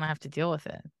 You don't want to have to deal with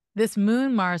it. This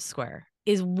Moon Mars square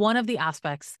is one of the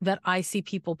aspects that I see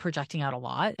people projecting out a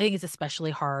lot. I think it's especially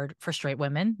hard for straight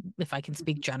women, if I can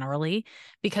speak generally,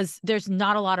 because there's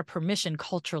not a lot of permission,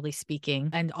 culturally speaking,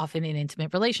 and often in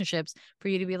intimate relationships, for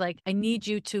you to be like, I need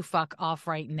you to fuck off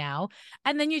right now.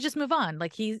 And then you just move on.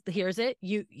 Like he hears it,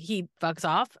 he fucks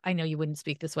off. I know you wouldn't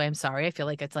speak this way. I'm sorry. I feel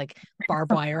like it's like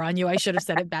barbed wire on you. I should have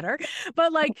said it better.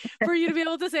 But like for you to be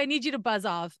able to say, I need you to buzz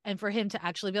off, and for him to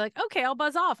actually be like, okay, I'll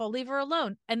buzz off. I'll leave her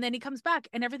alone. And then he comes back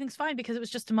and everything's fine because it was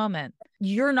just a moment.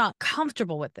 You're not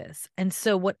comfortable with this. And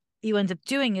so what you end up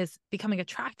doing is becoming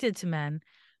attracted to men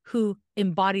who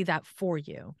embody that for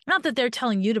you. Not that they're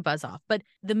telling you to buzz off, but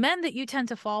the men that you tend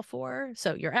to fall for,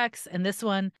 so your ex and this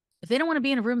one, if they don't want to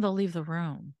be in a room, they'll leave the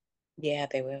room. Yeah,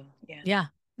 they will. Yeah. Yeah.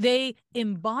 They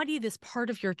embody this part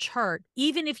of your chart,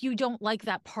 even if you don't like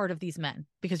that part of these men,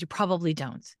 because you probably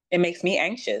don't. It makes me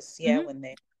anxious. Yeah. When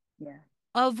they,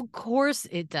 Of course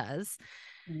it does.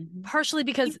 Partially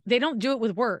because they don't do it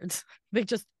with words. They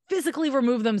just physically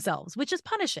remove themselves, which is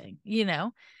punishing,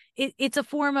 It's a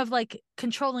form of like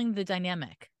controlling the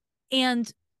dynamic. And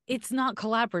it's not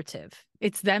collaborative.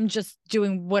 It's them just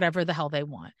doing whatever the hell they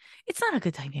want. It's not a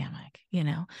good dynamic,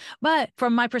 But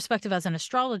from my perspective as an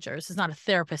astrologer, this is not a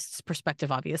therapist's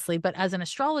perspective, obviously, but as an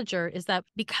astrologer, is that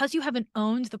because you haven't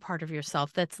owned the part of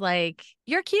yourself that's like,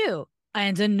 you're cute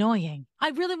and annoying. I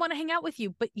really want to hang out with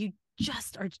you, but you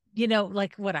just are,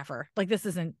 like whatever, like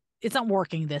it's not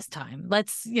working this time.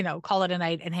 Let's, call it a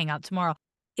night and hang out tomorrow.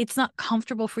 It's not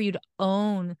comfortable for you to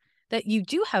own that you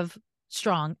do have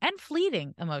strong and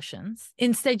fleeting emotions.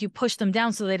 Instead, you push them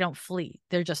down so they don't flee.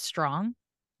 They're just strong.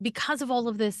 Because of all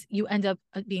of this, you end up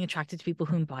being attracted to people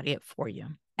who embody it for you.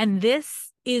 And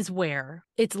this is where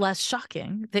it's less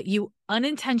shocking that you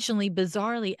unintentionally,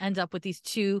 bizarrely end up with these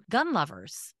two gun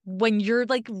lovers when you're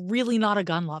like really not a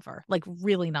gun lover,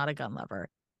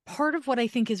 Part of what I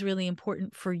think is really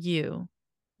important for you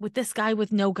with this guy,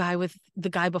 with no guy, with the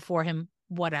guy before him,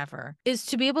 whatever, is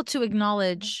to be able to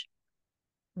acknowledge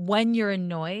when you're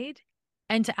annoyed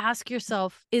and to ask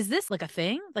yourself, is this like a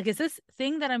thing? Like, is this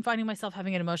thing that I'm finding myself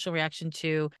having an emotional reaction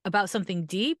to about something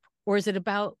deep? Or is it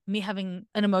about me having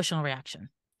an emotional reaction?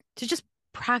 To just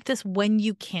practice when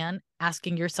you can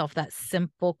asking yourself that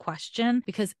simple question,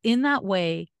 because in that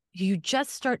way, you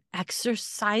just start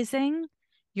exercising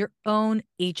your own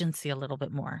agency a little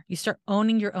bit more. You start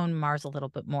owning your own Mars a little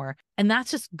bit more. And that's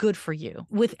just good for you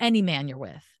with any man you're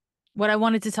with. What I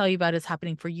wanted to tell you about is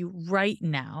happening for you right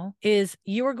now is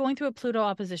you are going through a Pluto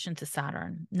opposition to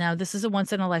Saturn. Now, this is a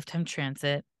once in a lifetime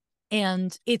transit.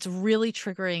 And it's really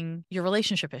triggering your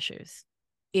relationship issues.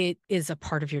 It is a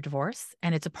part of your divorce,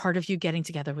 and it's a part of you getting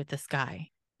together with this guy.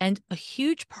 And a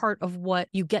huge part of what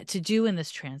you get to do in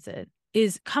this transit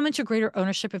is come into greater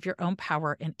ownership of your own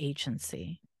power and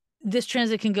agency. This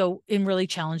transit can go in really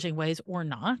challenging ways or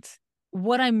not.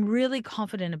 What I'm really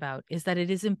confident about is that it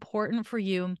is important for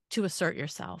you to assert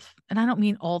yourself. And I don't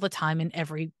mean all the time in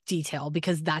every detail,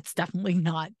 because that's definitely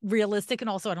not realistic. And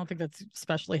also, I don't think that's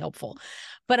especially helpful.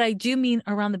 But I do mean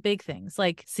around the big things,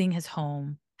 like seeing his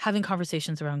home, having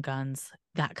conversations around guns,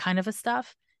 that kind of a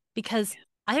stuff. Because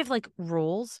I have like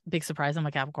rules, big surprise, I'm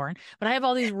a Capricorn, but I have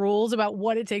all these rules about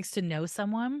what it takes to know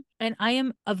someone. And I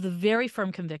am of the very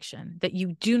firm conviction that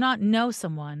you do not know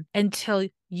someone until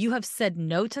you have said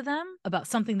no to them about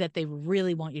something that they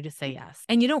really want you to say yes.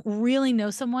 And you don't really know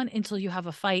someone until you have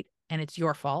a fight and it's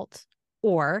your fault,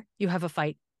 or you have a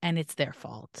fight and it's their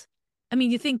fault. I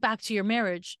mean, you think back to your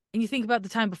marriage and you think about the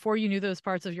time before you knew those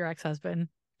parts of your ex-husband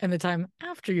and the time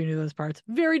after you knew those parts.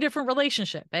 Very different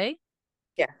relationship, eh?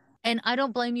 Yeah. And I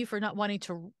don't blame you for not wanting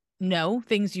to know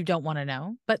things you don't want to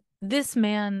know. But this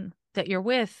man that you're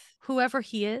with, whoever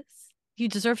he is, you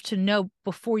deserve to know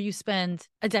before you spend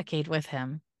a decade with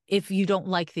him if you don't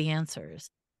like the answers.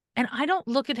 And I don't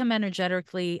look at him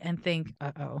energetically and think,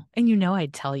 uh-oh. And you know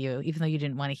I'd tell you, even though you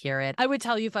didn't want to hear it. I would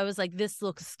tell you if I was like, this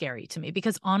looks scary to me.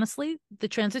 Because honestly, the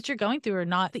transits you're going through are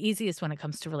not the easiest when it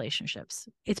comes to relationships.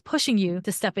 It's pushing you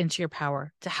to step into your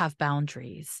power, to have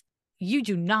boundaries. You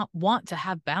do not want to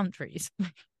have boundaries,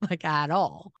 like at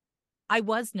all. I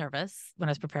was nervous when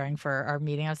I was preparing for our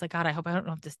meeting. I was like, God, I hope I don't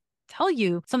have to tell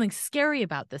you something scary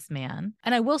about this man.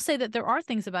 And I will say that there are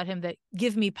things about him that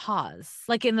give me pause.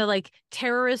 Like in the like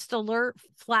terrorist alert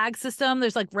flag system,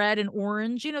 there's like red and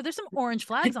orange, there's some orange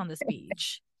flags on this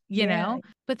beach, Yeah.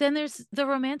 but then there's the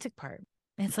romantic part.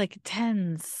 It's like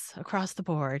tens across the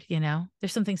board,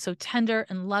 There's something so tender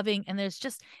and loving. And it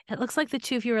looks like the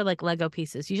two of you are like Lego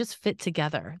pieces. You just fit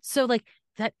together. So like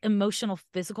that emotional,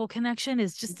 physical connection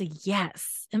is just a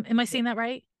yes. Am I saying that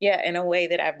right? Yeah, in a way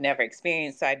that I've never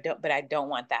experienced. So but I don't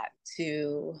want that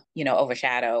to,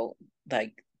 overshadow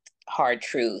like hard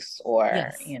truths or,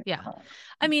 Yes. Yeah.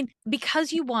 I mean,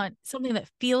 because you want something that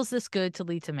feels this good to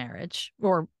lead to marriage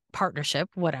or partnership,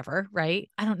 whatever, right?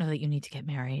 I don't know that you need to get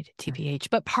married, TPH,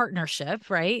 but partnership,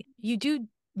 right? You do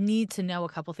need to know a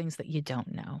couple things that you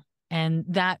don't know. And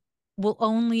that will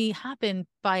only happen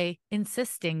by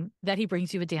insisting that he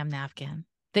brings you a damn napkin,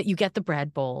 that you get the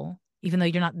bread bowl, even though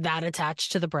you're not that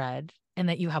attached to the bread, and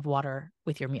that you have water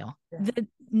with your meal. Yeah. The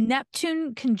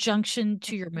Neptune conjunction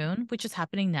to your moon, which is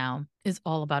happening now, is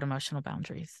all about emotional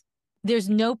boundaries. There's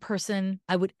no person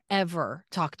I would ever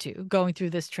talk to going through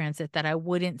this transit that I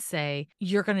wouldn't say,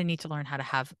 you're going to need to learn how to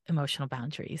have emotional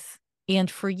boundaries. And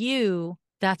for you,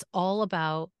 that's all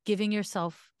about giving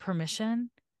yourself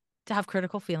permission to have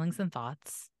critical feelings and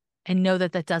thoughts and know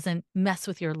that that doesn't mess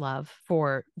with your love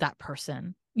for that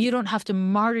person. You don't have to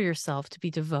martyr yourself to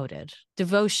be devoted.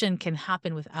 Devotion can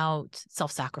happen without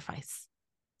self-sacrifice.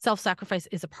 Self-sacrifice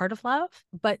is a part of love,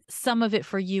 but some of it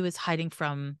for you is hiding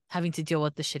from having to deal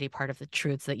with the shitty part of the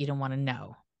truths that you don't want to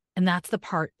know. And that's the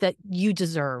part that you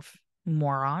deserve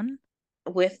more on.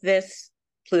 With this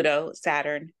Pluto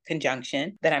Saturn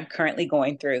conjunction that I'm currently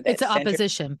going through, it's an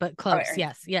opposition, but close.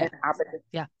 Yes. Yeah.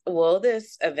 Yeah. Will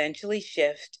this eventually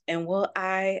shift? And will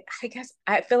I guess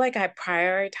I feel like I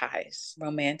prioritize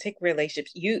romantic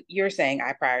relationships. You're saying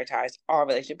I prioritize all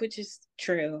relationships, which is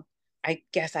true. I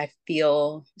guess I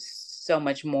feel so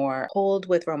much more pulled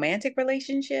with romantic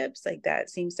relationships. Like that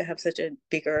seems to have such a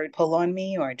bigger pull on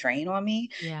me or a drain on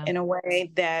me in a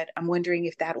way that I'm wondering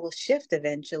if that will shift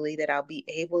eventually, that I'll be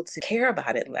able to care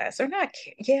about it less or not.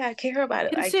 Care about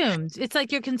it. Consumed. It's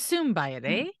like you're consumed by it,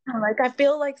 eh? Like I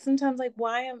feel like sometimes like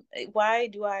why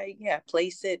do I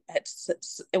place it at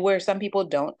where some people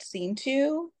don't seem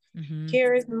to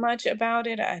care as much about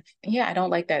it. I don't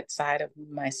like that side of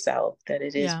myself, that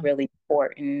it is really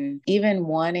important, even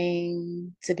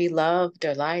wanting to be loved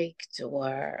or liked,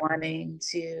 or wanting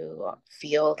to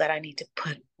feel that I need to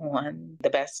put on the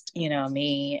best,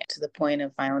 me, to the point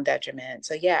of my own detriment.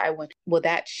 So will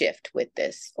that shift with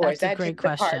this? Or That's is that a great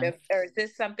just question. a part of, or is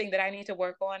this something that I need to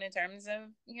work on in terms of,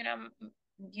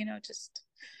 just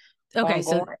okay, ongoing?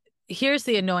 so here's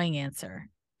the annoying answer.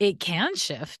 It can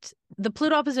shift. The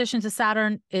Pluto opposition to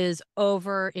Saturn is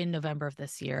over in November of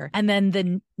this year. And then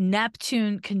the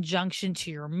Neptune conjunction to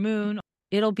your moon,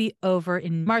 it'll be over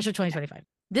in March of 2025.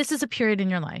 This is a period in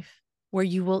your life where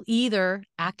you will either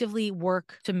actively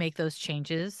work to make those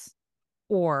changes,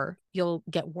 or you'll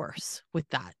get worse with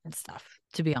that and stuff,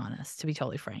 to be honest, to be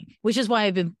totally frank, which is why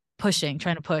I've been trying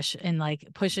to push and like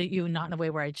push at you, not in a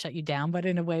way where I'd shut you down, but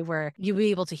in a way where you'll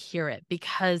be able to hear it,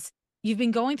 because you've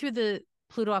been going through the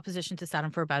Pluto opposition to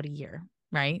Saturn for about a year,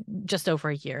 right? Just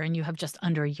over a year, and you have just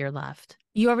under a year left.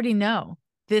 You already know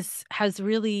this has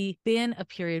really been a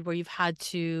period where you've had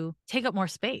to take up more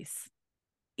space.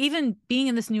 Even being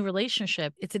in this new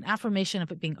relationship, it's an affirmation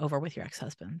of it being over with your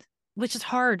ex-husband, which is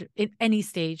hard at any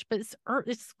stage, but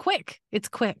it's quick. It's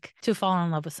quick to fall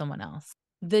in love with someone else.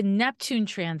 The Neptune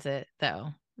transit, though,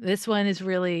 this one is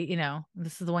really,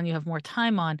 this is the one you have more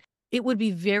time on. It would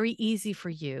be very easy for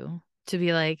you to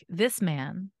be like, this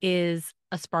man is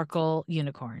a sparkle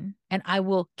unicorn, and I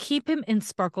will keep him in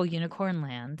sparkle unicorn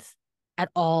land at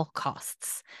all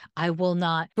costs. I will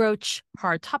not broach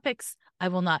hard topics. I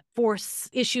will not force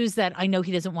issues that I know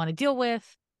he doesn't want to deal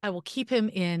with. I will keep him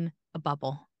in a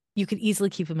bubble. You could easily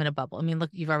keep him in a bubble. I mean,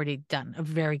 look, you've already done a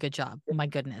very good job, my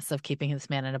goodness, of keeping this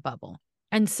man in a bubble.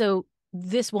 And so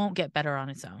this won't get better on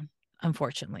its own,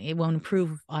 unfortunately. It won't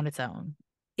improve on its own.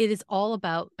 It is all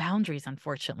about boundaries,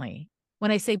 unfortunately.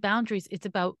 When I say boundaries, it's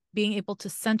about being able to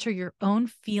center your own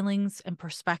feelings and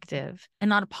perspective and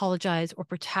not apologize or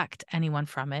protect anyone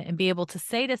from it, and be able to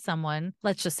say to someone,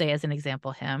 let's just say as an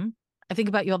example, him, I think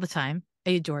about you all the time.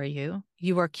 I adore you.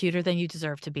 You are cuter than you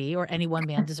deserve to be, or any one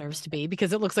man deserves to be,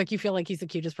 because it looks like you feel like he's the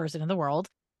cutest person in the world.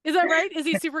 Is that right? Is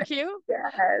he super cute?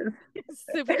 Yes.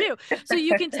 Super cute. So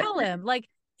you can tell him, like,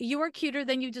 you are cuter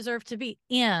than you deserve to be.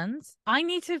 And I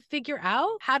need to figure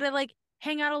out how to like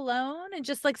hang out alone and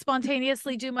just like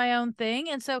spontaneously do my own thing.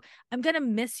 And so I'm going to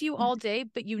miss you all day,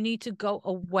 but you need to go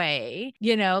away.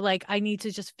 Like I need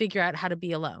to just figure out how to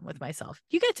be alone with myself.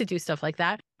 You get to do stuff like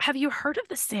that. Have you heard of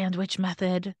the sandwich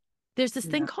method? There's this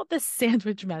thing called the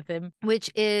sandwich method,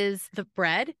 which is the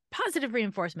bread, positive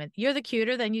reinforcement. You're the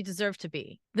cuter than you deserve to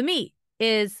be. The meat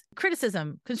is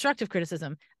criticism, constructive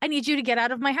criticism. I need you to get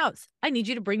out of my house. I need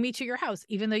you to bring me to your house,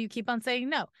 even though you keep on saying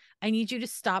no. I need you to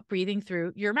stop breathing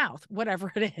through your mouth,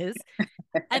 whatever it is.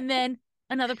 And then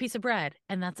another piece of bread.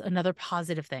 And that's another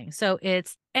positive thing. So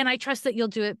and I trust that you'll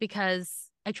do it because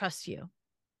I trust you.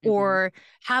 Or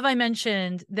have I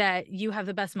mentioned that you have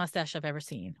the best mustache I've ever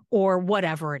seen, or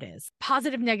whatever it is?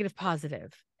 Positive, negative,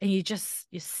 positive. And you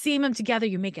seam them together.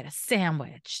 You make it a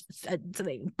sandwich so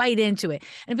they bite into it.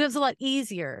 And it becomes a lot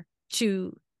easier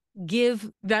to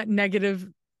give that negative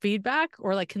feedback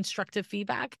or like constructive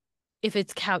feedback if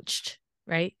it's couched,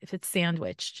 right? If it's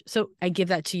sandwiched. So I give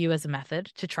that to you as a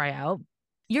method to try out.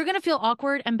 You're going to feel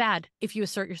awkward and bad if you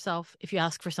assert yourself, if you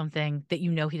ask for something that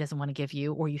you know he doesn't want to give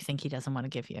you, or you think he doesn't want to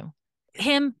give you.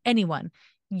 Him, anyone.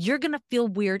 You're going to feel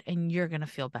weird and you're going to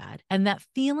feel bad. And that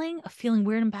feeling of feeling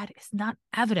weird and bad is not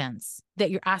evidence that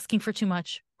you're asking for too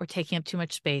much or taking up too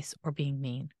much space or being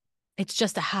mean. It's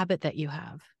just a habit that you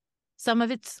have. Some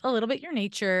of it's a little bit your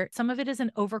nature. Some of it is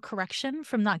an overcorrection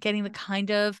from not getting the kind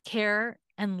of care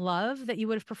and love that you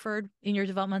would have preferred in your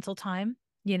developmental time,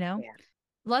 Yeah.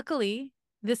 Luckily,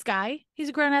 this guy, he's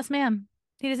a grown-ass man.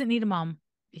 He doesn't need a mom.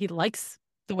 He likes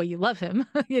the way you love him,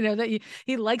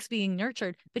 he likes being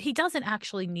nurtured, but he doesn't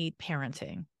actually need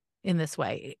parenting in this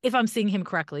way. If I'm seeing him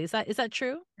correctly, is that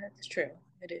true? That's true.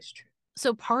 It is true.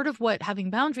 So part of what having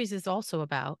boundaries is also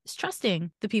about is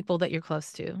trusting the people that you're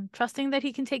close to, trusting that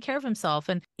he can take care of himself.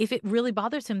 And if it really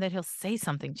bothers him, that he'll say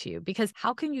something to you, because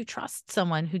how can you trust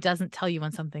someone who doesn't tell you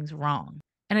when something's wrong?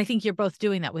 And I think you're both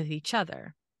doing that with each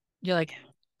other. You're like,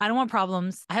 I don't want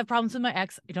problems. I have problems with my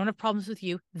ex. I don't have problems with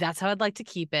you. That's how I'd like to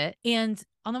keep it. And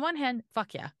on the one hand,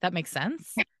 fuck yeah, that makes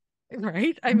sense.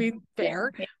 Right? I mean,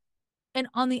 fair. Yeah. And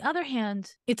on the other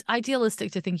hand, it's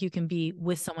idealistic to think you can be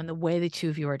with someone the way the two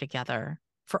of you are together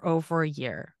for over a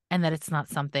year, and that it's not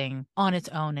something on its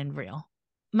own and real.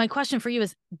 My question for you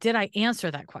is, did I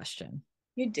answer that question?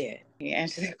 You did. You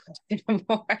answered the question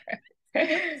more.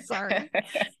 Sorry.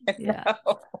 Yeah.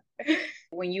 No.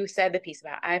 When you said the piece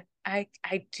about I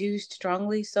do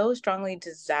so strongly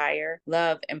desire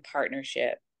love and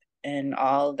partnership and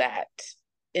all that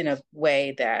in a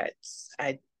way that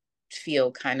I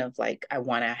feel kind of like I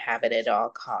want to have it at all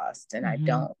costs, and I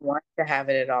don't want to have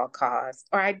it at all costs,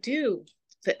 or I do,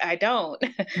 but I don't,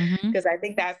 because I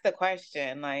think that's the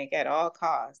question, like at all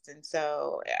costs. And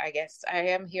so I guess I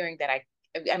am hearing that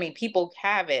I mean, people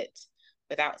have it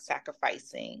without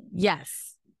sacrificing.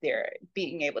 Yes. They're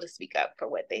being able to speak up for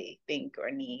what they think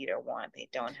or need or want. They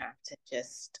don't have to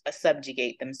just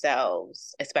subjugate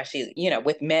themselves, especially,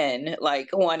 with men, like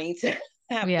wanting to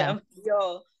have them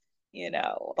feel,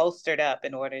 bolstered up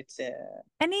in order to.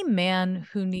 Any man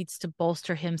who needs to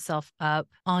bolster himself up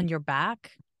on your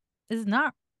back is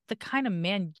not the kind of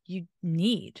man you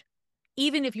need.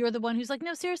 Even if you're the one who's like,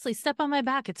 no, seriously, step on my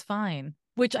back. It's fine.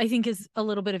 Which I think is a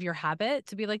little bit of your habit,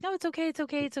 to be like, no, it's okay. It's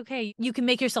okay. It's okay. You can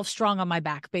make yourself strong on my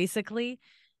back, basically.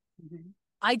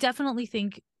 I definitely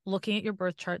think looking at your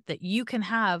birth chart that you can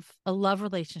have a love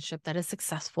relationship that is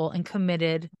successful and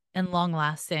committed and long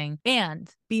lasting,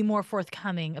 and be more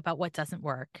forthcoming about what doesn't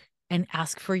work and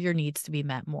ask for your needs to be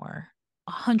met more.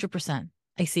 100%.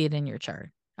 I see it in your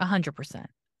chart. 100%.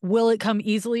 Will it come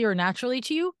easily or naturally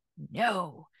to you?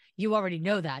 No. You already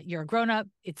know that. You're a grown up.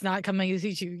 It's not coming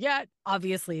easy to you yet.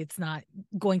 Obviously, it's not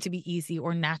going to be easy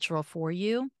or natural for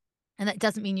you. And that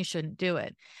doesn't mean you shouldn't do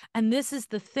it. And this is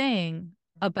the thing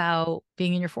about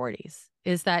being in your 40s,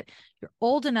 is that you're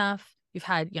old enough, you've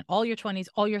had all your 20s,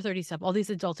 all your 30s stuff, all these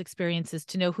adult experiences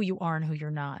to know who you are and who you're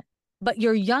not. But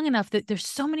you're young enough that there's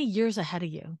so many years ahead of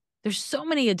you. There's so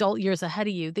many adult years ahead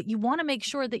of you that you want to make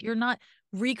sure that you're not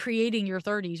recreating your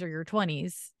 30s or your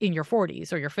 20s in your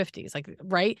 40s or your 50s, like,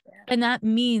 right? Yeah. And that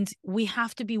means we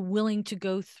have to be willing to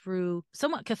go through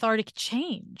somewhat cathartic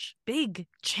change, big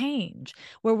change,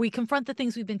 where we confront the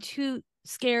things we've been too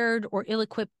scared or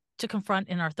ill-equipped to confront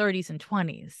in our 30s and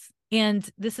 20s. And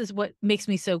this is what makes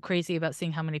me so crazy about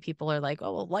seeing how many people are like,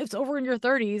 oh, well, life's over in your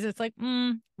 30s. It's like,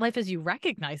 life as you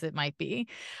recognize it might be.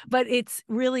 But it's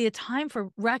really a time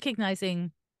for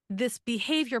recognizing this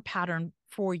behavior pattern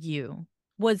for you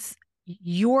was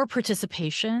your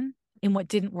participation in what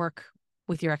didn't work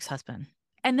with your ex-husband.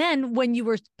 And then when you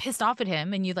were pissed off at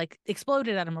him and you like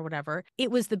exploded at him or whatever,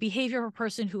 it was the behavior of a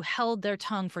person who held their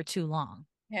tongue for too long.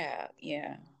 Yeah,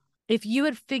 yeah. If you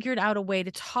had figured out a way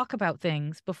to talk about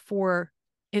things before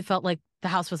it felt like the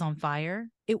house was on fire,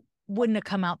 it wouldn't have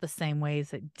come out the same way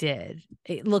as it did.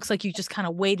 It looks like you just kind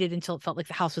of waited until it felt like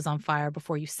the house was on fire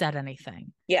before you said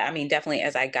anything. Yeah, I mean, definitely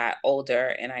as I got older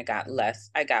and I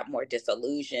got more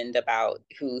disillusioned about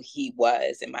who he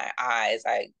was in my eyes.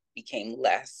 I became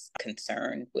less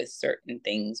concerned with certain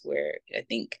things where I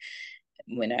think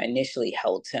when I initially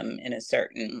held him in a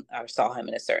certain, or saw him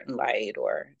in a certain light,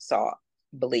 or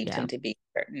believed him to be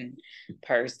a certain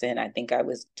person, I think I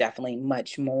was definitely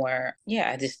much more,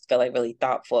 I just feel like really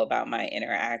thoughtful about my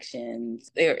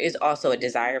interactions. There is also a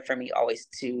desire for me always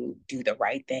to do the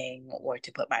right thing, or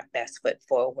to put my best foot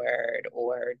forward,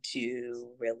 or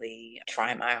to really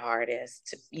try my hardest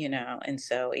to, and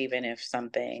so even if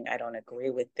something I don't agree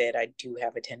with it, I do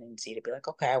have a tendency to be like,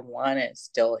 okay, I want to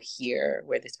still hear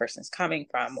where this person's coming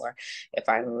from, or if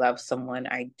I love someone,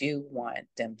 I do want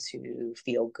them to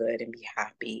feel good and be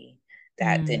happy.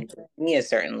 That then gives me a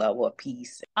certain level of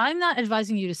peace. I'm not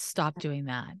advising you to stop doing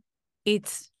that.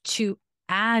 It's to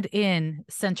add in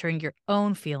centering your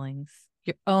own feelings,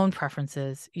 your own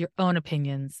preferences, your own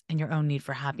opinions, and your own need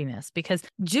for happiness, because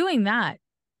doing that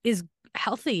is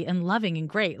healthy and loving and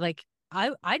great. Like,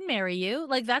 I'd marry you.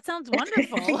 Like, that sounds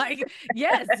wonderful. Like,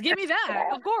 yes, give me that.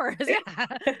 Of course. Yeah.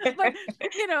 But,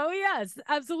 yes,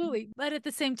 absolutely. But at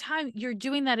the same time, you're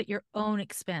doing that at your own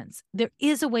expense. There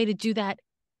is a way to do that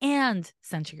and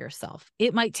center yourself.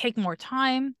 It might take more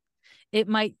time. It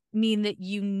might mean that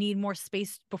you need more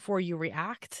space before you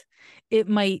react. It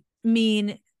might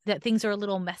mean that things are a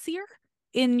little messier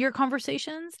in your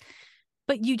conversations,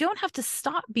 but you don't have to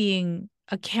stop being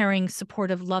a caring,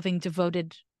 supportive, loving,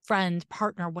 devoted friend,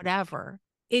 partner, whatever.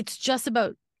 It's just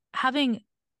about having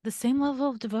the same level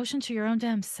of devotion to your own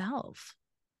damn self.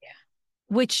 Yeah.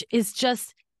 Which is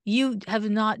just, you have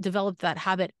not developed that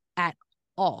habit at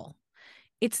all.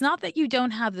 It's not that you don't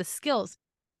have the skills.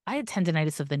 I had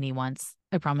tendonitis of the knee once.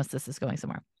 I promise this is going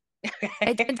somewhere.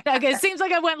 Okay, it seems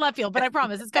like I went left field, but I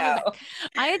promise it's coming back.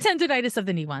 I had tendonitis of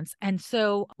the knee once. And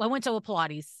so I went to a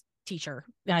Pilates teacher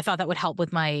and I thought that would help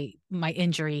with my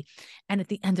injury. And at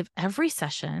the end of every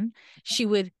session, she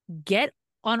would get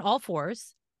on all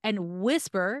fours and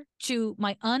whisper to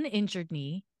my uninjured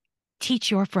knee,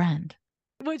 "Teach your friend."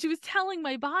 What she was telling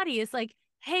my body is like,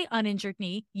 hey, uninjured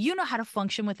knee, you know how to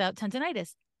function without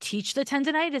tendonitis. Teach the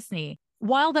tendonitis knee.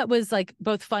 While that was like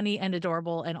both funny and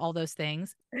adorable and all those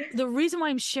things, the reason why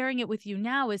I'm sharing it with you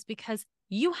now is because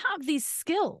you have these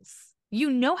skills. You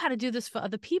know how to do this for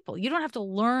other people. You don't have to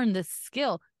learn this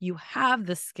skill. You have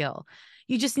the skill.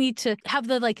 You just need to have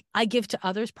the I give to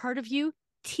others part of you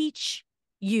teach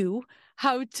you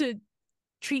how to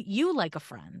treat you like a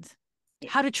friend,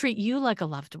 how to treat you like a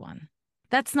loved one.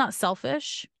 That's not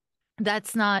selfish.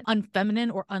 That's not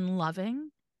unfeminine or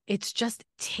unloving. It's just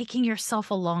taking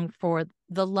yourself along for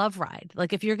the love ride.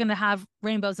 Like, if you're going to have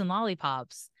rainbows and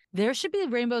lollipops, there should be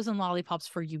rainbows and lollipops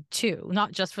for you too,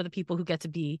 not just for the people who get to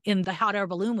be in the hot air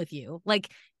balloon with you.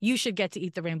 Like, you should get to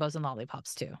eat the rainbows and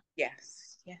lollipops too.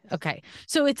 Yes. Yes. Okay.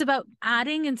 So it's about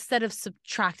adding instead of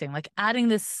subtracting, like adding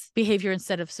this behavior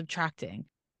instead of subtracting.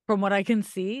 From what I can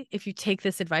see, if you take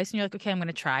this advice and you're like, okay, I'm going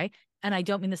to try. And I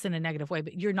don't mean this in a negative way,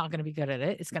 but you're not going to be good at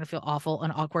it. It's going to feel awful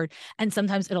and awkward. And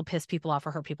sometimes it'll piss people off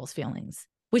or hurt people's feelings,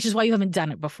 which is why you haven't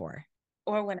done it before.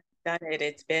 Or when I done it,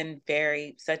 it's been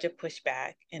such a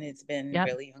pushback, and it's been Yep.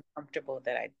 really uncomfortable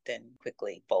that I then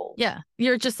quickly fold. Yeah.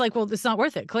 You're just like, well, it's not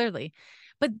worth it, clearly.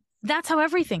 But that's how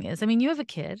everything is. I mean, you have a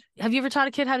kid. Have you ever taught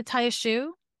a kid how to tie a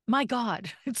shoe? My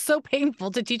God, it's so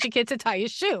painful to teach a kid to tie a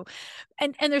shoe.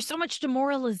 And there's so much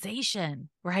demoralization,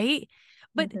 right?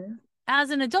 But Mhm. as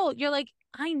an adult, you're like,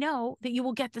 I know that you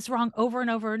will get this wrong over and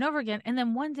over and over again. And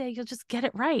then one day you'll just get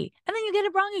it right. And then you get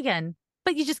it wrong again,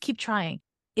 but you just keep trying.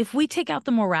 If we take out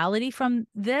the morality from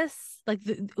this,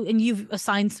 and you've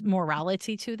assigned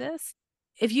morality to this,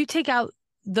 if you take out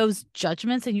those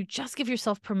judgments and you just give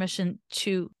yourself permission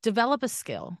to develop a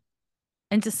skill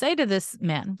and to say to this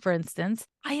man, for instance,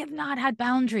 I have not had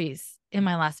boundaries in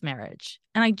my last marriage,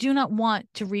 and I do not want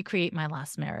to recreate my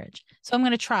last marriage. So I'm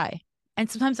going to try.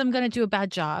 And sometimes I'm going to do a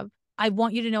bad job. I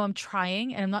want you to know I'm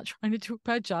trying and I'm not trying to do a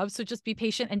bad job. So just be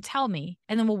patient and tell me,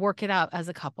 and then we'll work it out as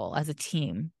a couple, as a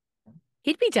team.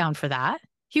 He'd be down for that.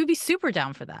 He would be super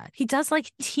down for that. He does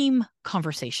like team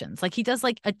conversations. Like he does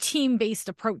like a team-based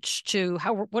approach to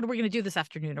what are we going to do this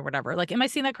afternoon or whatever. Like, am I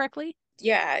seeing that correctly?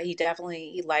 Yeah,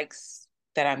 he likes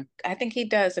that I think he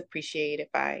does appreciate if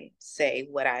I say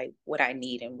what I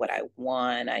need and what I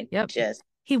want. I Yep. just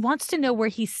He wants to know where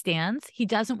he stands. He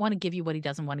doesn't want to give you what he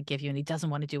doesn't want to give you, and he doesn't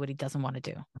want to do what he doesn't want to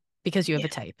do because you have Yeah. a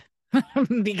type.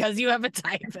 Because you have a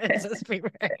type. It's just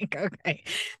okay.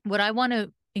 What I want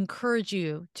to encourage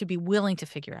you to be willing to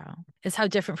figure out is how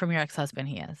different from your ex-husband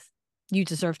he is. You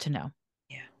deserve to know.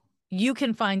 Yeah. You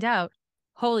can find out,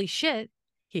 holy shit,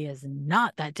 he is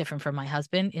not that different from my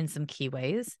husband in some key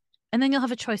ways. And then you'll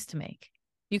have a choice to make.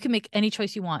 You can make any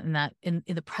choice you want in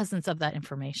the presence of that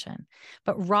information.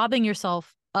 But robbing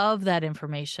yourself of that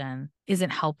information isn't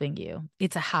helping you.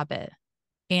 It's a habit.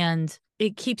 And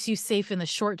it keeps you safe in the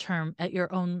short term at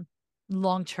your own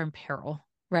long-term peril,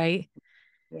 right?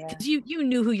 Yeah. Because you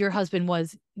knew who your husband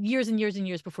was years and years and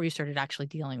years before you started actually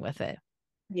dealing with it.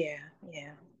 Yeah.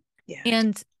 Yeah. Yeah.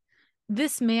 And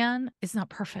this man is not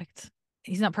perfect.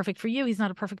 He's not perfect for you. He's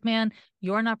not a perfect man.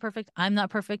 You're not perfect. I'm not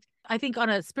perfect. I think on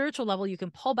a spiritual level, you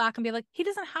can pull back and be like, he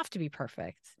doesn't have to be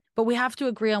perfect, but we have to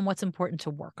agree on what's important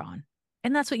to work on.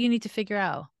 And that's what you need to figure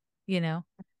out.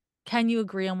 Can you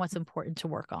agree on what's important to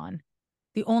work on?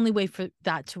 The only way for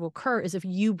that to occur is if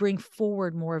you bring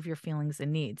forward more of your feelings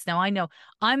and needs. Now, I know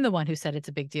I'm the one who said it's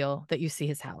a big deal that you see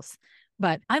his house,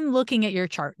 but I'm looking at your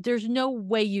chart. There's no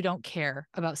way you don't care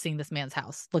about seeing this man's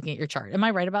house looking at your chart. Am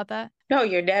I right about that? No,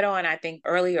 you're dead on. I think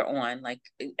earlier on, like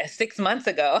 6 months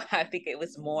ago, I think I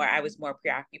was more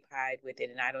preoccupied with it.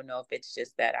 And I don't know if it's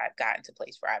just that I've gotten to a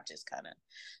place where I've just kind of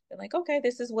been like, okay,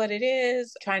 this is what it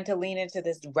is, trying to lean into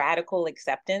this radical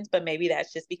acceptance. But maybe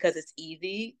that's just because it's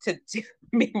easy to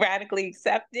be radically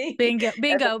accepting. Bingo,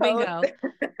 bingo, bingo.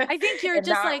 I think you're just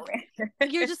not,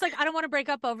 like, I don't want to break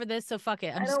up over this. So fuck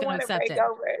it. I'm I just don't going to want to accept break it.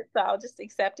 over it, so I'll just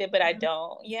accept it. But I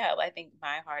don't. Yeah, I think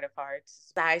my heart of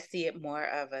hearts, I see it more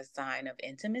of a sign of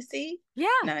intimacy. Yeah.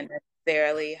 Not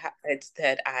necessarily. It's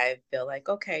that I feel like,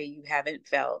 okay, you haven't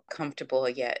felt comfortable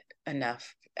yet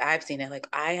enough. I've seen it like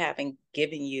I haven't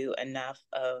given you enough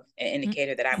of an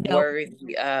indicator that I'm No,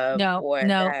 worthy of, no, or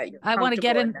no. that you're I want to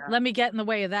get comfortable in. enough. Let me get in the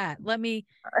way of that.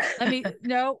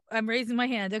 No, I'm raising my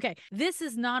hand. Okay. This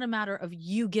is not a matter of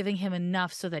you giving him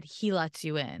enough so that he lets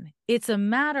you in. It's a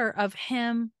matter of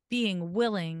him being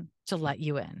willing to let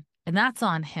you in. And that's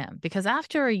on him because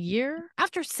after a year,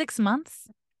 after 6 months,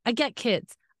 I get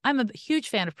kids. I'm a huge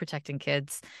fan of protecting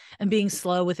kids and being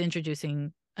slow with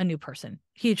introducing a new person.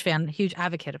 Huge fan, huge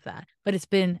advocate of that. But it's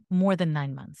been more than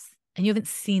 9 months and you haven't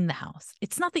seen the house.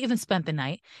 It's not that you haven't spent the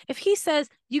night. If he says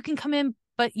you can come in,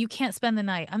 but you can't spend the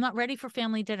night, I'm not ready for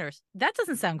family dinners. That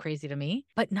doesn't sound crazy to me.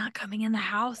 But not coming in the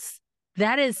house,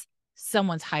 that is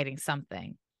someone's hiding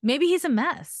something. Maybe he's a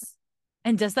mess.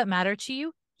 And does that matter to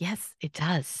you? Yes, it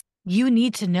does. You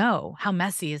need to know how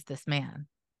messy is this man.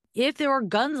 If there are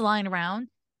guns lying around,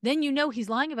 then you know he's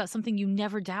lying about something you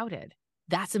never doubted.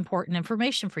 That's important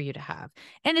information for you to have.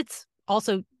 And it's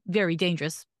also very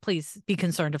dangerous. Please be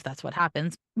concerned if that's what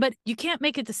happens. But you can't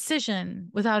make a decision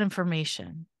without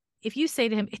information. If you say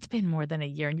to him, it's been more than a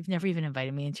year and you've never even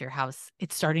invited me into your house,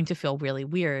 it's starting to feel really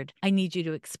weird. I need you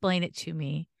to explain it to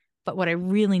me. But what I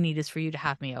really need is for you to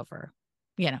have me over,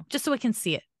 just so I can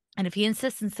see it. And if he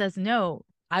insists and says no,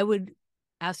 I would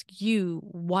ask you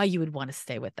why you would want to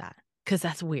stay with that, because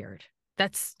that's weird.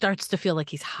 That starts to feel like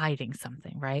he's hiding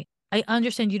something, right? I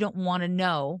understand you don't want to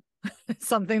know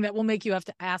something that will make you have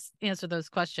to answer those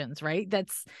questions, right?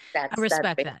 I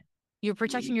respect that. You're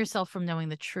protecting yourself from knowing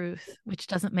the truth, which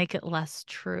doesn't make it less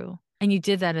true. And you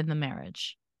did that in the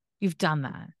marriage. You've done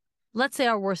that. Let's say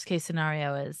our worst case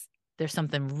scenario is there's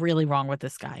something really wrong with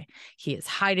this guy. He is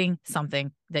hiding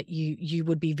something that you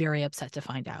would be very upset to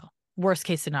find out. Worst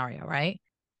case scenario, right?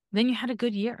 Then you had a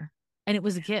good year and it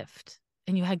was a gift,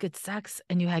 and you had good sex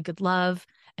and you had good love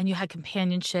and you had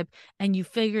companionship, and you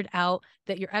figured out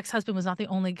that your ex-husband was not the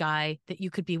only guy that you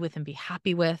could be with and be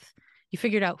happy with. You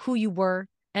figured out who you were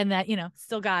and that,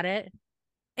 still got it,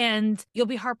 and you'll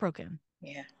be heartbroken.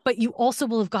 Yeah. But you also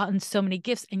will have gotten so many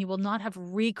gifts, and you will not have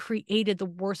recreated the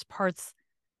worst parts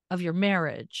of your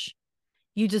marriage.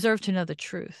 You deserve to know the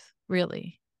truth,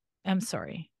 really. I'm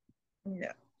sorry.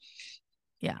 Yeah.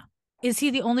 Yeah. Is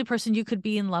he the only person you could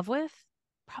be in love with?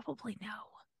 Probably no.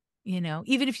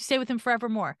 Even if you stay with him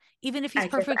forevermore, even if he's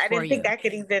perfect for you. I didn't think I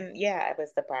could even, I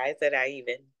was surprised that I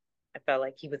felt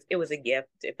like it was a gift.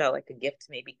 It felt like a gift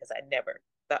to me because I never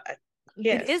thought.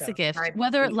 It is a gift.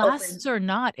 Whether it lasts or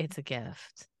not, it's a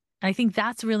gift. And I think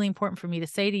that's really important for me to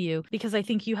say to you, because I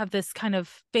think you have this kind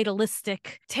of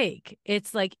fatalistic take.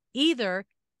 It's like either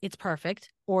it's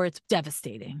perfect or it's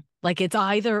devastating. Like it's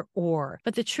either or.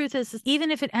 But the truth is,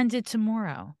 even if it ended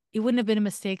tomorrow, it wouldn't have been a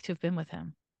mistake to have been with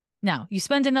him. Now, you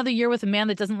spend another year with a man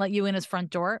that doesn't let you in his front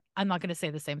door. I'm not going to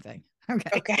say the same thing.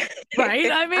 Okay.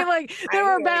 Right? I mean, like, there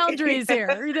are boundaries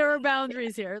here. There are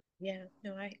boundaries here. Yeah.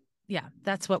 No, Yeah,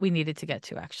 that's what we needed to get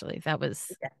to, actually. That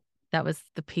was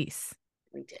the piece.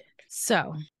 We did.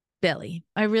 So, Billie,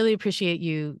 I really appreciate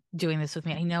you doing this with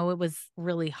me. I know it was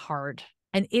really hard.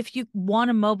 And if you want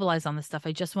to mobilize on this stuff,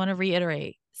 I just want to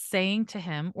reiterate saying to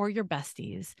him or your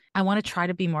besties, I want to try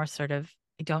to be more assertive.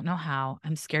 I don't know how.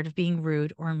 I'm scared of being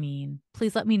rude or mean.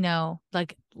 Please let me know.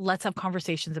 Like, let's have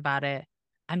conversations about it.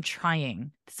 I'm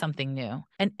trying something new.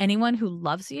 And anyone who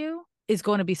loves you is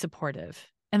going to be supportive.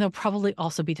 And they'll probably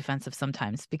also be defensive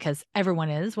sometimes, because everyone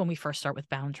is when we first start with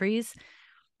boundaries.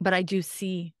 But I do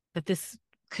see that this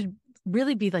could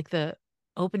really be like the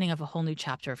opening of a whole new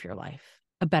chapter of your life,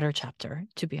 a better chapter,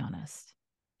 to be honest.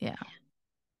 Yeah.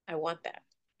 I want that.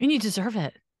 And you deserve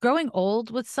it. Growing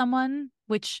old with someone,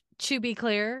 which, to be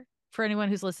clear, for anyone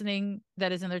who's listening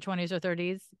that is in their 20s or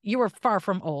 30s, you are far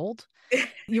from old.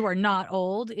 You are not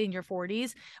old in your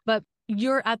 40s, but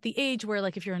you're at the age where,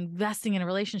 like, if you're investing in a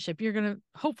relationship, you're going to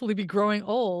hopefully be growing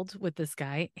old with this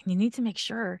guy, and you need to make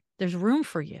sure there's room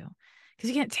for you, because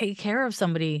you can't take care of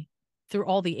somebody through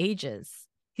all the ages.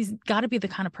 He's got to be the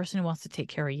kind of person who wants to take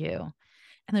care of you.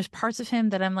 And there's parts of him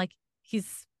that I'm like,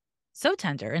 he's so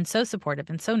tender and so supportive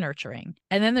and so nurturing.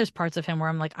 And then there's parts of him where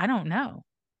I'm like, I don't know.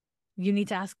 You need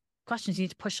to ask questions. You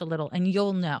need to push a little, and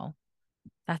you'll know.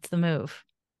 That's the move.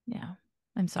 Yeah.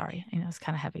 I'm sorry. I know it's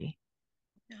kind of heavy.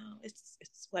 No, it's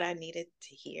what I needed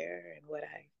to hear and what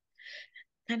I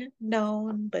kind of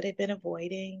known, but had been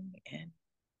avoiding, and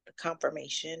the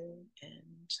confirmation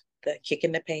and the kick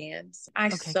in the pants. I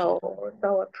so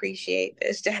appreciate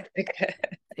this, Jessica.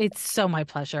 It's so my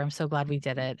pleasure. I'm so glad we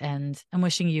did it, and I'm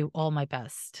wishing you all my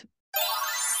best.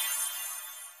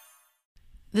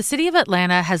 The city of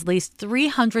Atlanta has leased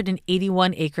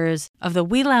 381 acres of the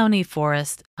Weelaunee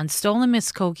Forest on stolen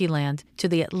Muskogee land to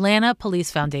the Atlanta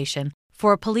Police Foundation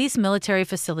for a police military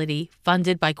facility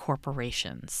funded by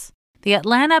corporations. The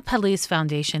Atlanta Police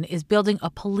Foundation is building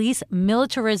a police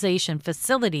militarization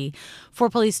facility for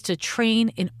police to train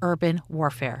in urban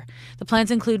warfare. The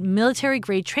plans include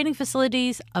military-grade training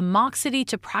facilities, a mock city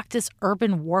to practice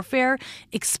urban warfare,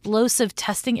 explosive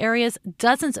testing areas,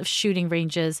 dozens of shooting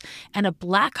ranges, and a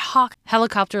Black Hawk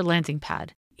helicopter landing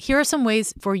pad. Here are some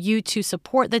ways for you to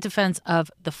support the defense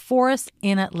of the forest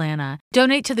in Atlanta.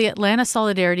 Donate to the Atlanta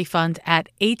Solidarity Fund at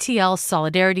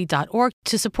atlsolidarity.org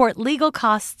to support legal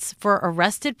costs for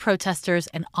arrested protesters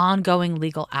and ongoing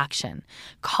legal action.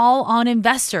 Call on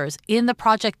investors in the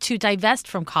project to divest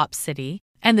from Cop City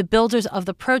and the builders of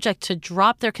the project to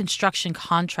drop their construction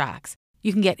contracts.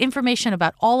 You can get information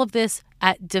about all of this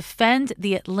at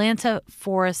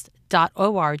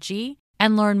defendtheatlantaforest.org.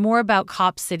 and learn more about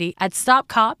Cop City at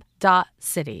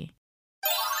stopcop.city.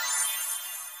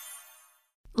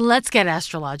 Let's get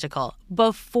astrological.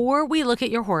 Before we look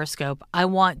at your horoscope, I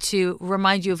want to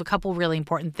remind you of a couple really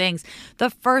important things.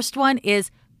 The first one is,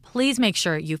 please make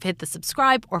sure you've hit the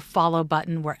subscribe or follow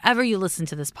button wherever you listen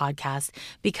to this podcast,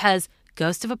 because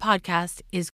Ghost of a Podcast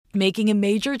is making a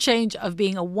major change of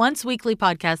being a once-weekly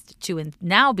podcast to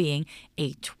now being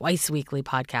a twice-weekly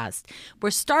podcast.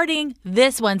 We're starting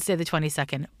this Wednesday, the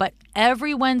 22nd, but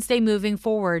every Wednesday moving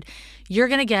forward, you're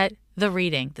going to get the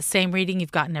reading, the same reading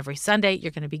you've gotten every Sunday.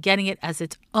 You're going to be getting it as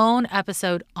its own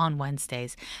episode on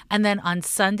Wednesdays. And then on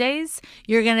Sundays,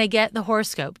 you're going to get the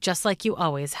horoscope, just like you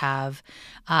always have,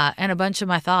 and a bunch of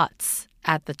my thoughts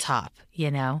at the top,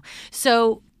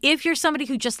 So if you're somebody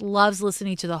who just loves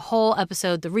listening to the whole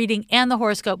episode, the reading and the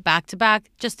horoscope back to back,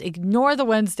 just ignore the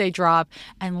Wednesday drop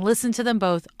and listen to them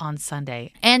both on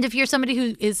Sunday. And if you're somebody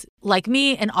who is like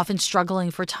me and often struggling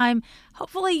for time,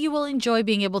 hopefully you will enjoy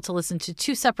being able to listen to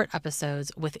 2 separate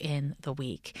episodes within the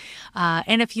week.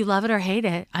 And if you love it or hate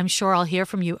it, I'm sure I'll hear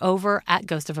from you over at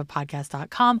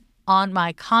ghostofapodcast.com on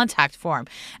my contact form.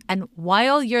 And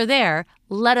while you're there,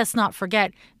 let us not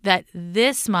forget that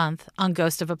this month on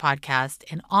Ghost of a Podcast,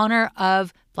 in honor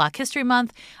of Black History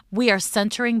Month, we are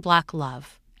centering Black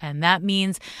love. And that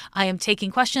means I am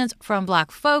taking questions from Black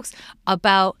folks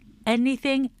about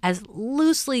anything as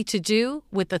loosely to do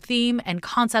with the theme and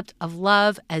concept of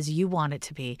love as you want it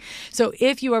to be. So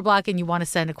if you are Black and you want to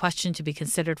send a question to be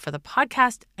considered for the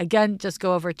podcast, again, just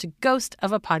go over to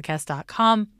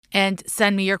ghostofapodcast.com and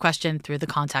send me your question through the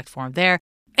contact form there.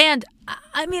 And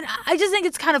I mean, I just think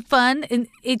it's kind of fun. And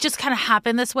it just kind of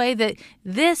happened this way that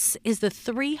this is the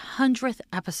 300th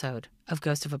episode of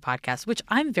Ghost of a Podcast, which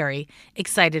I'm very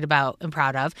excited about and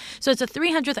proud of. So it's a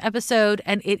 300th episode,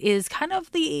 and it is kind of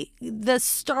the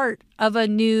start of a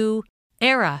new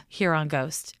era here on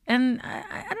Ghost. And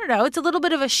I don't know, it's a little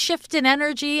bit of a shift in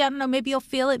energy. I don't know, maybe you'll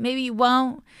feel it, maybe you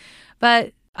won't.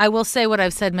 But I will say what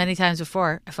I've said many times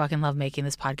before. I fucking love making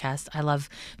this podcast. I love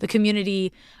the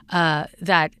community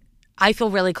that I feel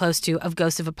really close to of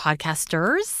Ghost of a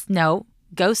Podcasters. No,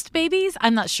 ghost babies?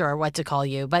 I'm not sure what to call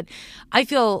you, but I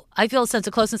feel a sense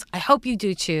of closeness. I hope you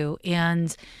do too.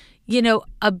 And, you know,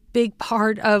 a big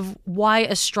part of why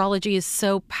astrology is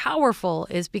so powerful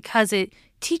is because it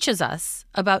teaches us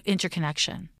about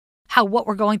interconnection. How what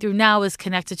we're going through now is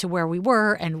connected to where we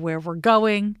were and where we're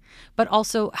going, but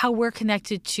also how we're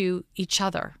connected to each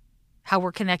other, how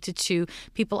we're connected to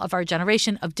people of our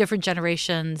generation, of different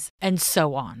generations, and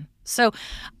so on. So,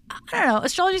 I don't know,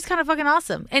 astrology is kind of fucking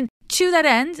awesome. And to that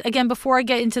end, again, before I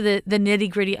get into the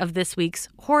nitty-gritty of this week's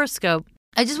horoscope,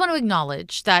 I just want to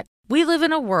acknowledge that we live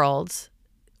in a world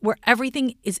where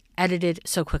everything is edited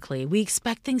so quickly. We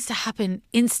expect things to happen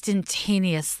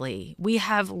instantaneously. We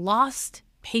have lost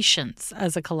patience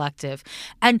as a collective.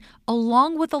 And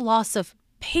along with the loss of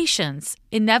patience,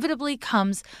 inevitably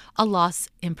comes a loss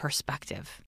in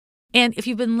perspective. And if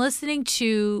you've been listening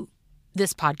to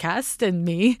this podcast and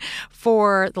me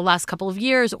for the last couple of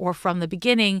years or from the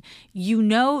beginning, you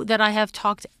know that I have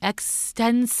talked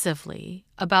extensively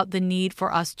about the need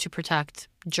for us to protect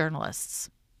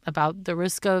journalists, about the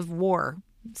risk of war,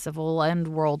 civil and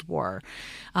world war,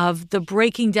 of the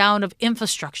breaking down of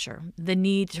infrastructure, the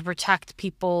need to protect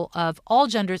people of all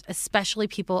genders, especially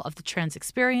people of the trans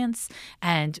experience,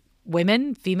 and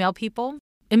women, female people,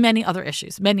 and many other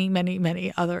issues,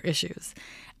 many other issues.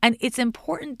 And it's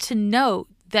important to note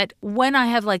that when I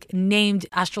have named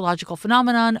astrological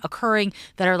phenomenon occurring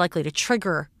that are likely to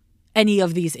trigger any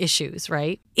of these issues,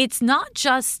 right? It's not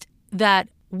just that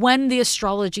when the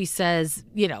astrology says,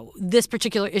 you know, this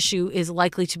particular issue is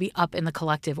likely to be up in the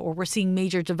collective, or we're seeing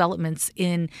major developments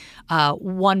in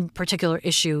one particular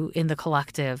issue in the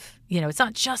collective, you know, it's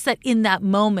not just that in that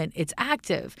moment it's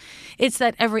active. It's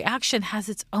that every action has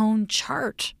its own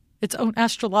chart, its own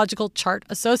astrological chart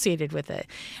associated with it.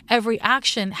 Every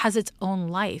action has its own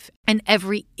life, and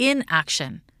every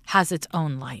inaction has its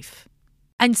own life.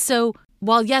 And so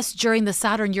while, yes, during the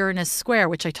Saturn-Uranus square,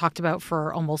 which I talked about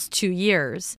for almost 2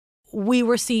 years, we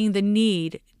were seeing the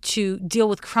need to deal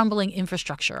with crumbling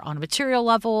infrastructure on a material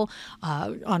level,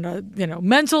 on a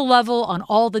mental level, on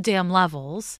all the damn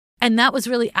levels. And that was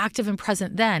really active and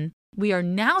present then. We are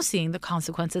now seeing the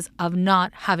consequences of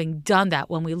not having done that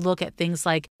when we look at things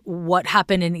like what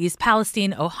happened in East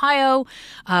Palestine, Ohio,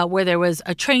 where there was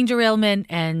a train derailment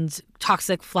and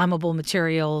toxic flammable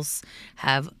materials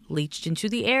have leached into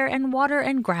the air and water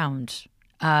and ground,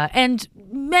 and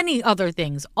many other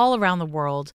things all around the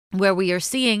world where we are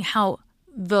seeing how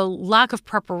the lack of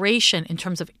preparation in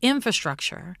terms of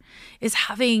infrastructure is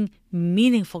having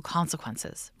meaningful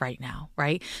consequences right now,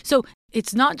 right? So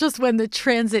it's not just when the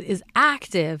transit is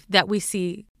active that we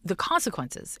see the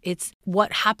consequences. It's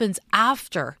what happens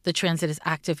after the transit is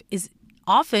active is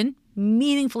often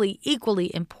meaningfully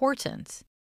equally important.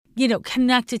 You know,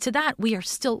 connected to that, we are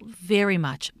still very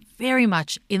much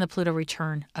in the Pluto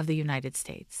return of the United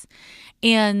States.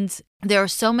 And there are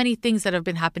so many things that have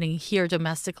been happening here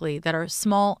domestically that are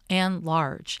small and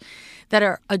large, that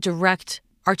are a direct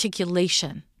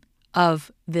articulation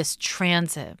of this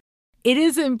transit. It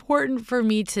is important for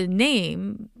me to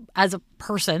name, as a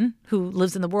person who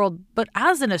lives in the world, but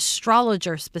as an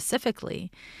astrologer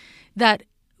specifically, that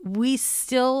we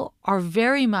still are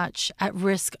very much at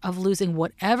risk of losing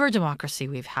whatever democracy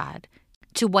we've had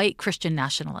to white Christian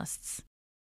nationalists.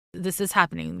 This is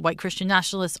happening. White Christian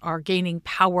nationalists are gaining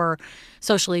power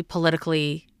socially,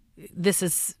 politically. This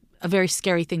is a very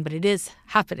scary thing, but it is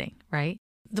happening, right?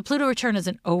 The Pluto return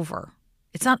isn't over.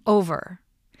 It's not over.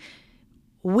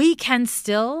 We can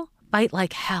still fight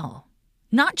like hell,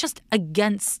 not just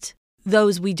against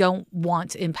those we don't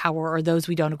want in power or those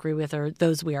we don't agree with or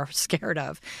those we are scared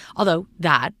of. Although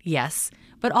that, yes,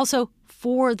 but also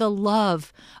for the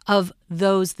love of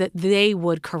those that they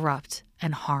would corrupt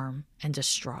and harm and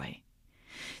destroy.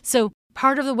 So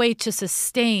part of the way to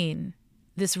sustain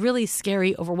this really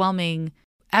scary, overwhelming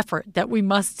effort that we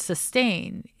must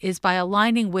sustain is by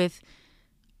aligning with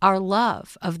our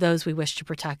love of those we wish to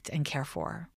protect and care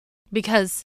for.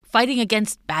 Because fighting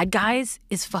against bad guys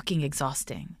is fucking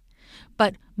exhausting.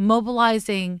 But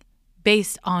mobilizing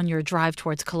based on your drive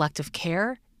towards collective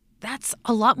care, that's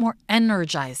a lot more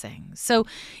energizing. So,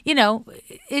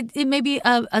 it may be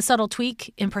a subtle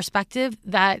tweak in perspective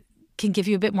that can give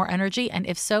you a bit more energy. And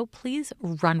if so, please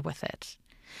run with it.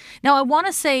 Now, I want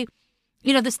to say,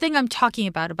 this thing I'm talking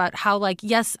about how,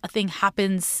 yes, a thing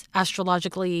happens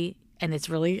astrologically and it's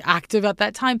really active at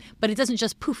that time, but it doesn't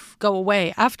just poof, go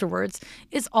away afterwards,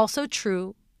 is also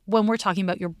true when we're talking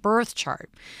about your birth chart.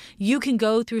 You can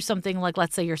go through something like,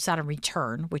 let's say, your Saturn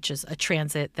return, which is a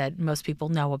transit that most people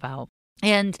know about.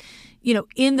 And,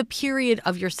 in the period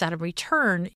of your Saturn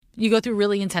return, you go through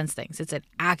really intense things. It's an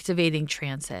activating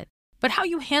transit. But how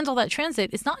you handle that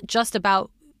transit is not just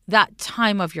about that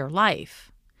time of your life.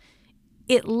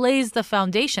 It lays the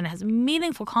foundation, has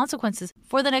meaningful consequences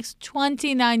for the next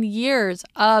 29 years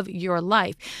of your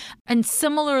life. And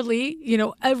similarly,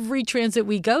 every transit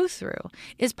we go through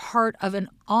is part of an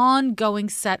ongoing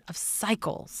set of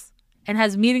cycles and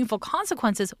has meaningful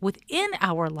consequences within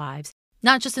our lives,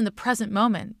 not just in the present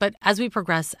moment, but as we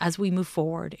progress, as we move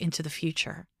forward into the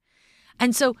future.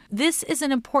 And so this is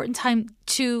an important time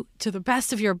to the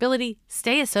best of your ability,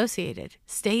 stay associated,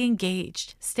 stay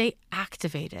engaged, stay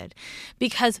activated,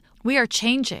 because we are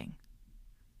changing.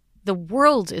 The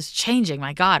world is changing.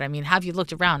 My God, have you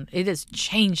looked around? It is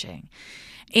changing.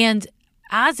 And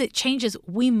as it changes,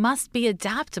 we must be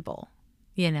adaptable,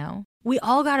 We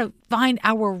all got to find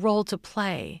our role to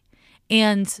play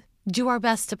and do our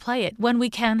best to play it when we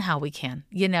can, how we can,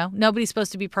 Nobody's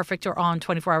supposed to be perfect or on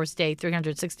 24 hours a day,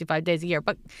 365 days a year,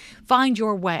 but find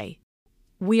your way.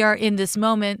 We are in this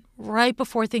moment right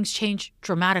before things change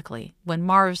dramatically, when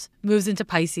Mars moves into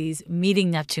Pisces, meeting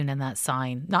Neptune in that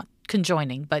sign, not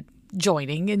conjoining, but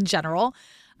joining in general.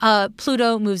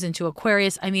 Pluto moves into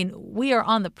Aquarius. We are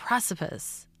on the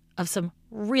precipice of some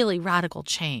really radical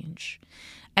change.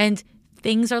 And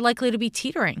things are likely to be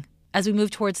teetering as we move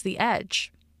towards the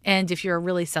edge. And if you're a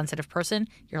really sensitive person,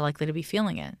 you're likely to be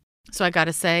feeling it. So I got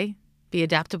to say, be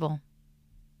adaptable,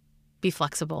 be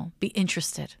flexible, be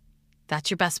interested.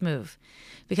 That's your best move.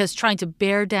 Because trying to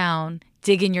bear down,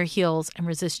 dig in your heels, and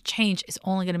resist change is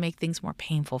only going to make things more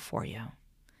painful for you,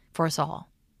 for us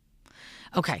all.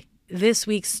 Okay, this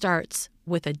week starts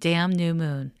with a damn new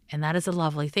moon, and that is a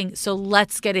lovely thing. So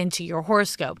let's get into your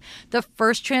horoscope. The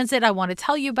first transit I want to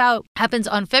tell you about happens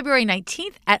on February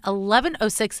 19th at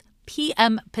 11:06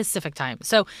 p.m. Pacific time.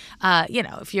 So,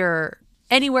 if you're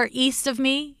anywhere east of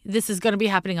me, this is going to be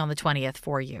happening on the 20th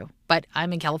for you. But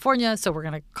I'm in California, so we're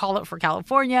going to call it for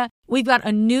California. We've got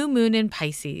a new moon in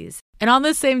Pisces. And on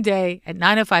the same day at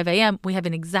 9:05 a.m., we have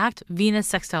an exact Venus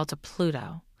sextile to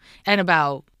Pluto. And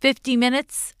about 50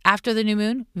 minutes after the new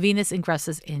moon, Venus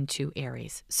ingresses into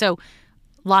Aries. So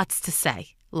lots to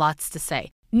say.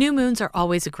 New moons are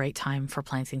always a great time for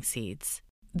planting seeds.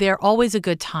 They're always a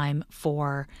good time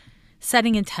for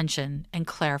setting intention and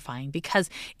clarifying, because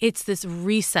it's this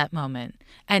reset moment,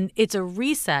 and it's a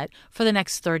reset for the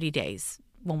next 30 days.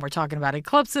 When we're talking about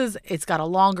eclipses, it's got a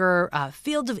longer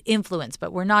field of influence,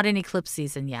 but we're not in eclipse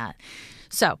season yet.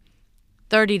 So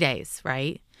 30 days,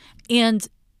 right? And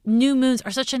new moons are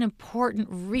such an important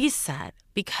reset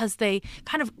because they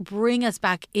kind of bring us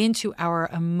back into our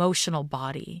emotional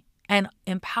body and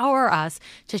empower us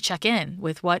to check in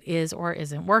with what is or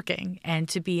isn't working and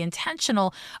to be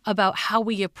intentional about how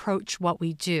we approach what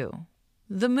we do.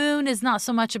 The moon is not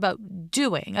so much about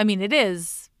doing. It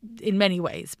is in many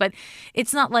ways, but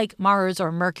it's not like Mars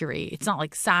or Mercury. It's not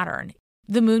like Saturn.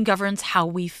 The moon governs how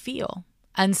we feel.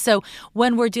 And so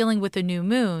when we're dealing with the new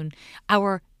moon,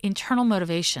 our internal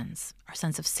motivations, our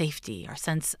sense of safety, our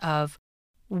sense of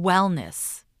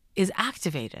wellness is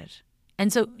activated.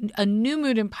 And so a new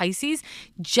moon in Pisces,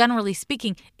 generally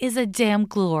speaking, is a damn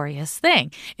glorious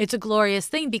thing. It's a glorious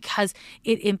thing because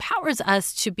it empowers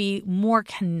us to be more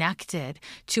connected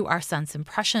to our sense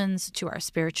impressions, to our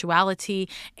spirituality,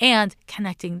 and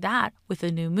connecting that with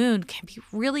a new moon can be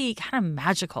really kind of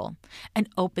magical and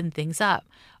open things up.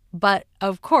 But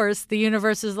of course, the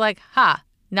universe is like,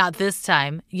 not this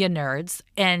time, you nerds.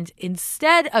 And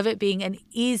instead of it being an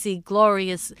easy,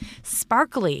 glorious,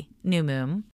 sparkly new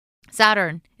moon,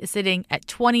 Saturn is sitting at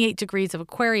 28 degrees of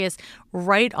Aquarius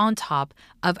right on top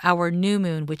of our new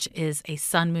moon, which is a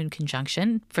sun-moon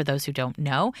conjunction, for those who don't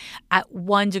know, at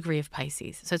 1 degree of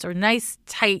Pisces. So it's a nice,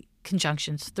 tight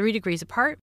conjunctions, 3 degrees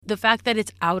apart. The fact that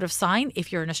it's out of sign,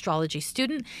 if you're an astrology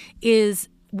student, is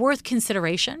worth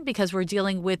consideration because we're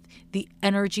dealing with the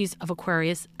energies of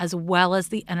Aquarius as well as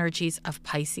the energies of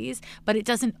Pisces, but it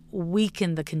doesn't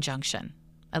weaken the conjunction,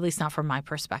 at least not from my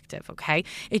perspective, okay?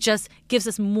 It just gives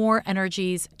us more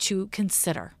energies to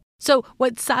consider. So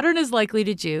what Saturn is likely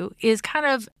to do is kind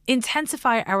of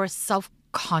intensify our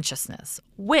self-consciousness,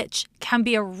 which can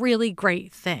be a really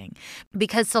great thing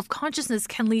because self-consciousness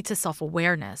can lead to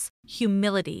self-awareness,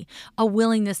 humility, a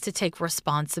willingness to take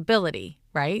responsibility,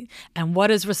 right? And what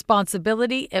is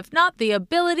responsibility if not the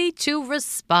ability to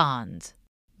respond?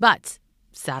 But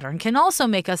Saturn can also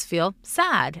make us feel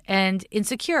sad and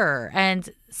insecure and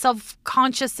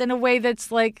self-conscious in a way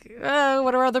that's like,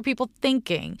 what are other people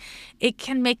thinking? It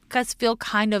can make us feel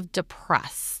kind of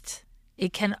depressed.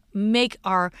 It can make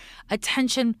our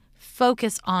attention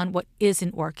focus on what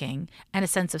isn't working and a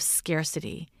sense of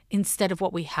scarcity instead of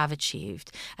what we have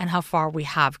achieved and how far we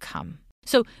have come.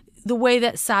 So the way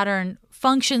that Saturn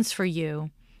functions for you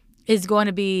is going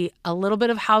to be a little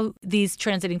bit of how these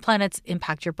transiting planets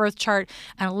impact your birth chart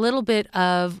and a little bit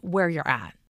of where you're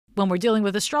at. When we're dealing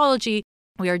with astrology,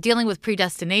 we are dealing with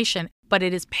predestination, but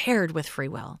it is paired with free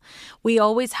will. We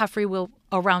always have free will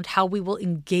around how we will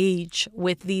engage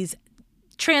with these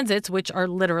transits, which are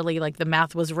literally like the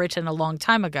math was written a long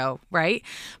time ago, right?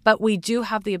 But we do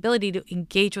have the ability to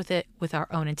engage with it with our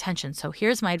own intention. So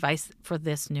here's my advice for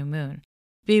this new moon.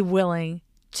 Be willing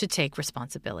to take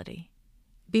responsibility.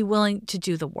 Be willing to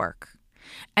do the work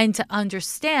and to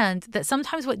understand that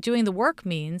sometimes what doing the work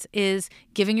means is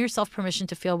giving yourself permission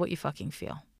to feel what you fucking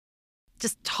feel.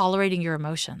 Just tolerating your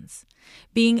emotions,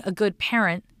 being a good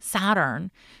parent,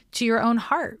 Saturn, to your own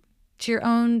heart, to your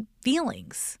own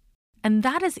feelings. And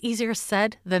that is easier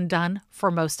said than done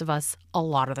for most of us a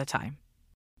lot of the time.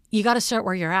 You got to start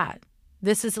where you're at.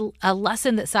 This is a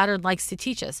lesson that Saturn likes to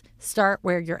teach us. Start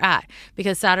where you're at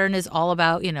because Saturn is all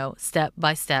about, step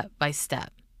by step by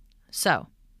step. So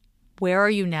where are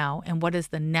you now and what is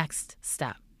the next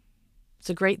step? It's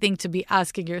a great thing to be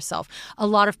asking yourself. A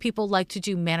lot of people like to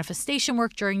do manifestation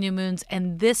work during new moons,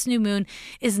 and this new moon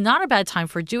is not a bad time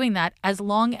for doing that as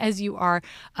long as you are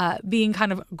being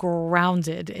kind of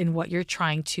grounded in what you're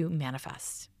trying to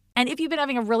manifest. And if you've been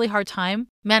having a really hard time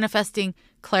manifesting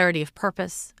clarity of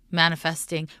purpose,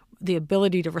 manifesting the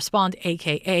ability to respond,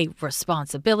 aka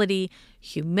responsibility,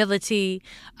 humility,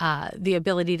 the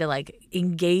ability to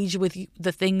engage with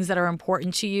the things that are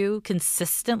important to you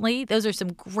consistently. Those are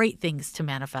some great things to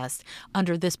manifest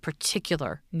under this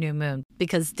particular new moon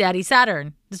because Daddy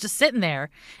Saturn is just sitting there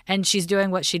and she's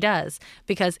doing what she does.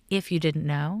 Because if you didn't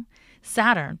know,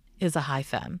 Saturn is a high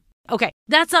femme. Okay,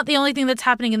 that's not the only thing that's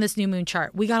happening in this new moon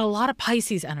chart. We got a lot of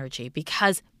Pisces energy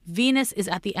because Venus is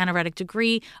at the anaretic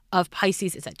degree of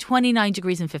Pisces. It's at 29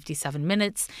 degrees and 57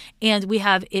 minutes. And we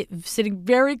have it sitting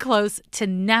very close to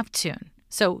Neptune.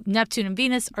 So Neptune and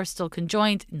Venus are still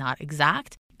conjoined, not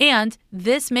exact. And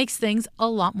this makes things a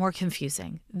lot more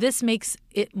confusing. This makes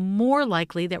it more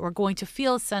likely that we're going to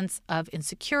feel a sense of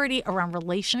insecurity around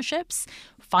relationships,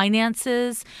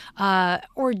 finances,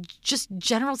 or just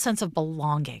general sense of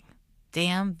belonging.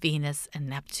 Damn Venus and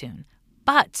Neptune.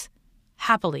 But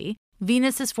happily,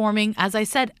 Venus is forming, as I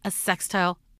said, a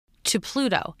sextile to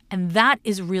Pluto, and that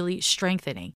is really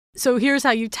strengthening. So here's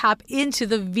how you tap into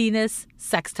the Venus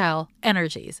sextile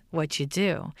energies. What you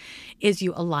do is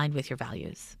you align with your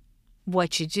values.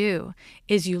 What you do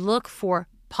is you look for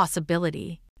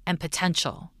possibility and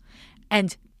potential.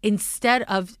 And instead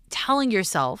of telling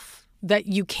yourself that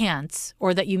you can't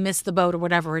or that you missed the boat or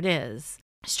whatever it is,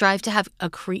 strive to have a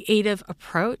creative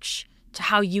approach to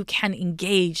how you can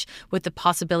engage with the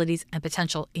possibilities and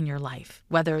potential in your life,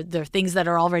 whether they're things that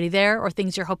are already there or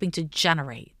things you're hoping to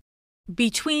generate.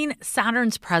 Between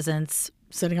Saturn's presence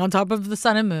sitting on top of the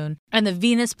sun and moon and the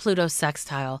Venus-Pluto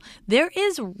sextile, there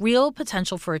is real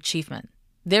potential for achievement.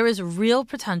 There is real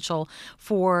potential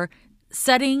for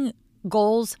setting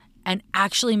goals and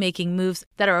actually making moves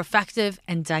that are effective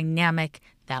and dynamic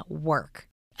that work.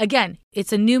 Again,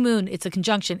 it's a new moon, it's a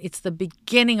conjunction, it's the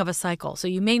beginning of a cycle. So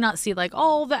you may not see like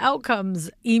all the outcomes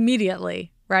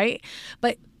immediately, right?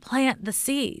 But plant the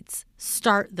seeds,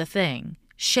 start the thing,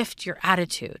 shift your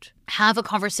attitude, have a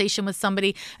conversation with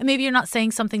somebody. And maybe you're not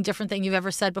saying something different than you've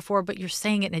ever said before, but you're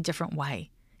saying it in a different way.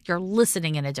 You're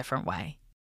listening in a different way.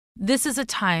 This is a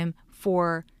time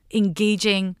for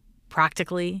engaging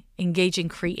practically, engaging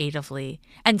creatively,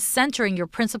 and centering your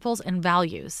principles and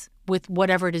values with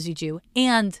whatever it is you do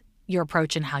and your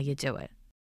approach and how you do it.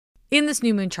 In this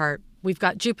new moon chart, we've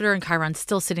got Jupiter and Chiron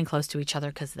still sitting close to each other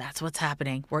because that's what's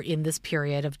happening. We're in this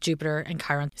period of Jupiter and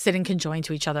Chiron sitting conjoined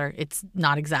to each other. It's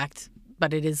not exact,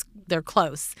 but they're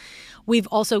close. We've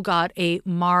also got a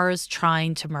Mars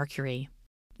trine to Mercury.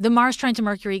 The Mars trine to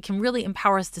Mercury can really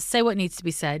empower us to say what needs to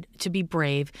be said, to be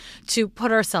brave, to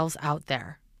put ourselves out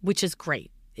there, which is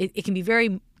great. It can be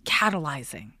very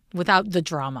catalyzing without the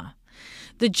drama.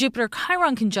 The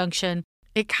Jupiter-Chiron conjunction,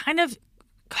 it kind of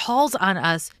calls on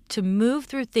us to move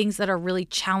through things that are really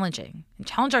challenging and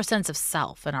challenge our sense of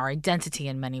self and our identity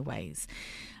in many ways.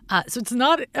 So it's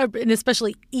not an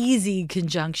especially easy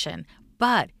conjunction,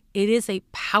 but it is a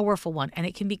powerful one and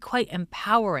it can be quite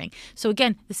empowering. So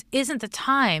again, this isn't the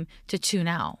time to tune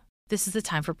out. This is the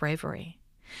time for bravery.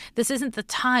 This isn't the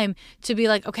time to be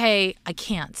like, okay, I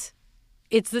can't.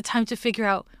 It's the time to figure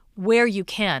out where you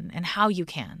can and how you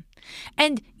can.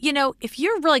 And, if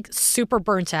you're like super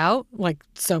burnt out, like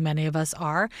so many of us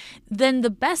are, then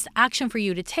the best action for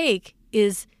you to take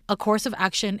is a course of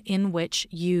action in which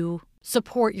you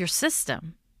support your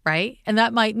system, right? And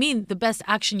that might mean the best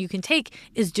action you can take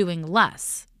is doing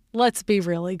less. Let's be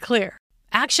really clear.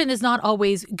 Action is not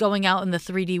always going out in the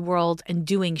 3D world and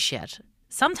doing shit.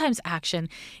 Sometimes action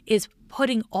is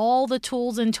putting all the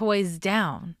tools and toys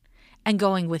down and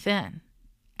going within.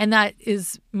 And that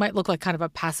might look like kind of a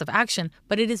passive action,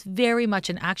 but it is very much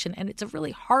an action. And it's a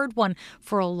really hard one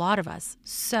for a lot of us.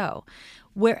 So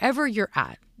wherever you're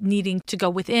at, needing to go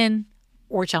within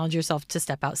or challenge yourself to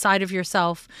step outside of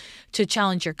yourself, to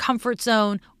challenge your comfort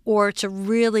zone, or to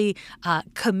really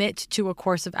commit to a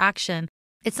course of action,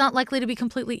 it's not likely to be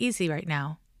completely easy right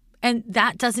now. And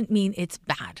that doesn't mean it's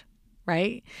bad,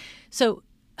 right? So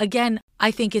again, I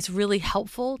think it's really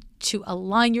helpful to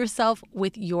align yourself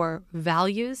with your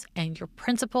values and your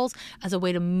principles as a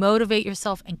way to motivate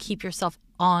yourself and keep yourself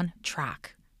on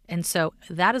track. And so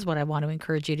that is what I want to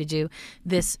encourage you to do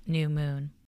this new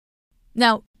moon.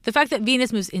 Now, the fact that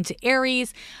Venus moves into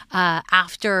Aries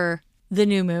after the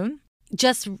new moon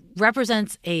just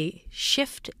represents a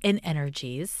shift in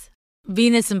energies.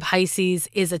 Venus in Pisces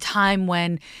is a time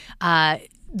when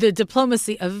the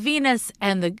diplomacy of Venus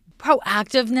and the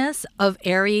proactiveness of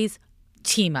Aries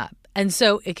team up. And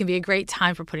so it can be a great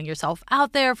time for putting yourself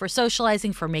out there, for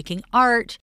socializing, for making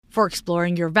art, for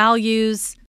exploring your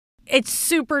values. It's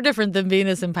super different than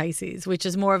Venus in Pisces, which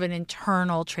is more of an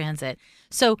internal transit.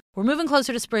 So we're moving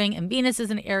closer to spring and Venus is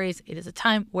in Aries. It is a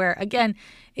time where, again,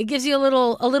 it gives you a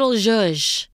little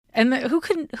zhuzh. And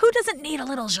who doesn't need a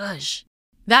little zhuzh?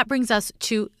 That brings us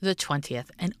to the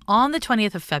 20th. And on the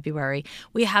 20th of February,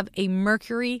 we have a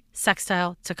Mercury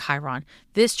sextile to Chiron.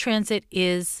 This transit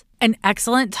is an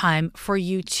excellent time for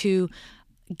you to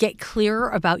get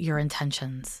clearer about your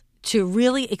intentions, to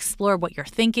really explore what you're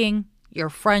thinking, your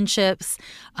friendships,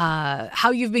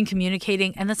 how you've been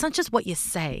communicating. And that's not just what you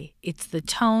say. It's the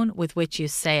tone with which you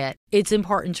say it. It's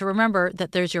important to remember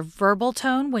that there's your verbal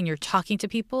tone when you're talking to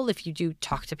people, if you do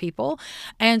talk to people.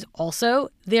 And also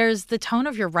there's the tone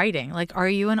of your writing. Like, are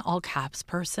you an all caps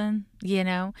person?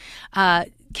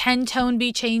 Can tone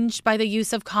be changed by the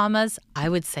use of commas? I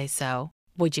would say so.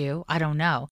 Would you? I don't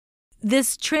know.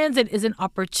 This transit is an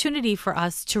opportunity for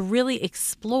us to really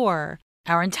explore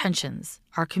our intentions,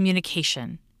 our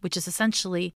communication, which is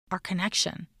essentially our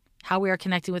connection, how we are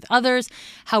connecting with others,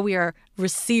 how we are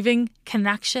receiving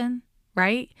connection,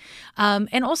 right?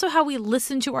 And also how we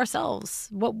listen to ourselves,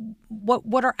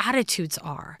 what our attitudes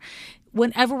are.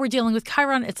 Whenever we're dealing with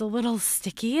Chiron, it's a little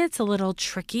sticky, it's a little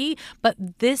tricky, but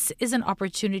this is an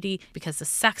opportunity because the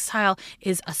sextile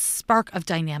is a spark of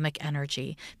dynamic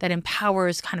energy that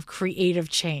empowers kind of creative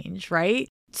change, right?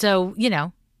 So,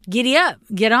 giddy up,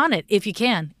 get on it if you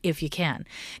can.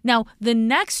 Now, the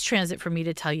next transit for me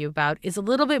to tell you about is a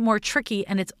little bit more tricky,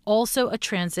 and it's also a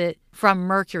transit from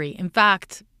Mercury. In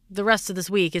fact, the rest of this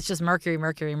week, it's just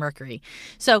Mercury.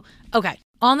 So, okay,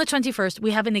 on the 21st,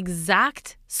 we have an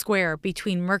exact square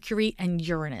between Mercury and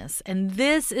Uranus, and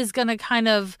this is going to kind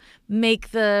of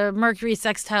make the Mercury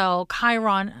sextile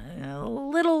Chiron a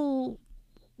little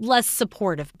less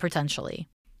supportive, potentially.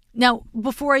 Now,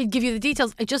 before I give you the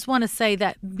details, I just want to say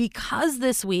that because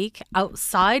this week,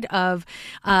 outside of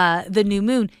the new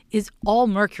moon, is all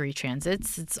Mercury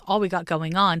transits, it's all we got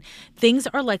going on, things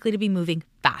are likely to be moving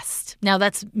fast. Now,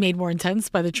 that's made more intense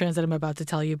by the transit I'm about to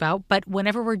tell you about, but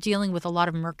whenever we're dealing with a lot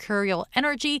of mercurial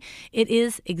energy, it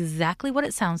is exactly what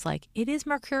it sounds like. It is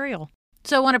mercurial.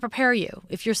 So I want to prepare you.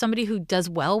 If you're somebody who does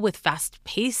well with fast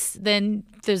pace, then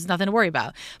there's nothing to worry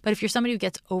about. But if you're somebody who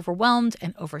gets overwhelmed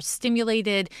and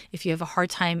overstimulated, if you have a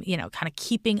hard time, kind of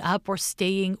keeping up or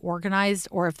staying organized,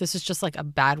 or if this is just like a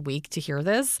bad week to hear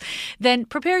this, then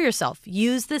prepare yourself.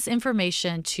 Use this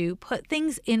information to put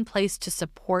things in place to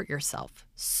support yourself.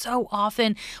 So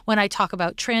often when I talk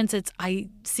about transits, I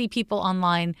see people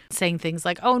online saying things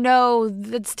like, oh no,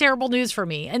 that's terrible news for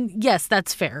me. And yes,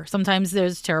 that's fair. Sometimes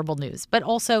there's terrible news, but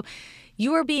also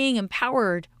you are being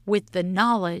empowered with the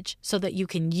knowledge so that you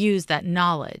can use that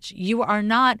knowledge. You are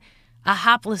not a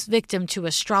hapless victim to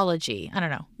astrology. I don't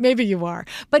know, maybe you are.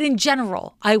 But in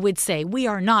general, I would say we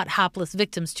are not hapless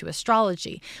victims to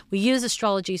astrology. We use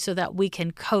astrology so that we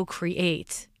can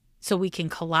co-create, so we can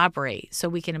collaborate, so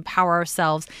we can empower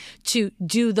ourselves to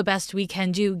do the best we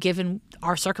can do given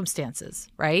our circumstances,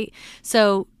 right?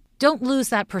 So don't lose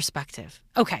that perspective.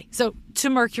 Okay, so to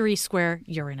Mercury square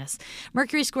Uranus.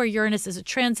 Mercury square Uranus is a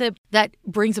transit that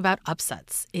brings about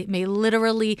upsets. It may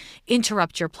literally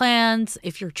interrupt your plans.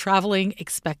 If you're traveling,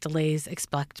 expect delays,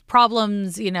 expect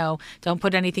problems, don't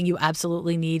put anything you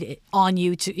absolutely need on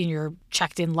you in your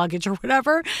checked-in luggage or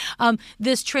whatever.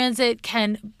 This transit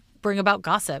can bring about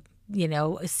gossip.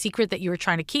 A secret that you were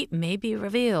trying to keep may be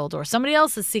revealed, or somebody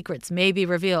else's secrets may be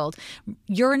revealed.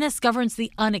 Uranus governs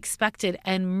the unexpected,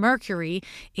 and Mercury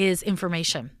is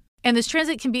information. And this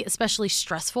transit can be especially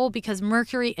stressful because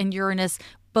Mercury and Uranus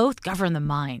both govern the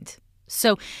mind.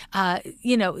 So,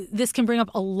 this can bring up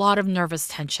a lot of nervous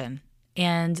tension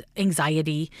and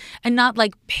anxiety, and not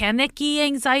like panicky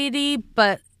anxiety,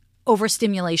 but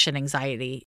overstimulation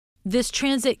anxiety. This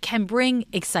transit can bring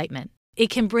excitement. It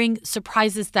can bring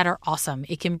surprises that are awesome.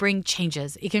 It can bring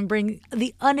changes. It can bring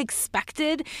the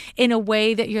unexpected in a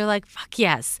way that you're like, fuck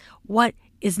yes, what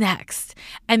is next?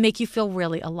 And make you feel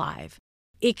really alive.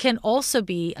 It can also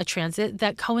be a transit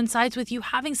that coincides with you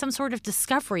having some sort of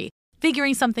discovery,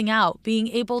 figuring something out, being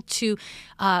able to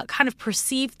kind of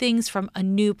perceive things from a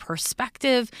new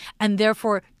perspective and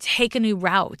therefore take a new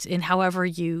route in however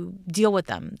you deal with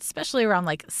them, especially around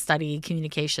like study,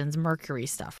 communications, Mercury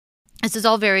stuff. This is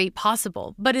all very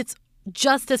possible, but it's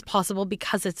just as possible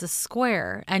because it's a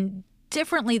square. And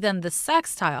differently than the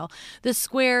sextile, the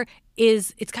square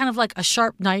it's kind of like a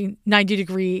sharp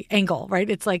 90-degree angle, right?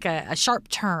 It's like a sharp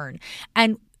turn.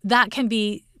 And that can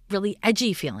be really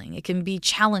edgy feeling. It can be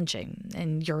challenging.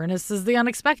 And Uranus is the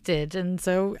unexpected. And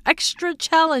so extra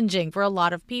challenging for a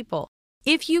lot of people.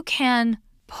 If you can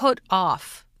put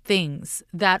off things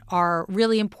that are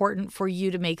really important for you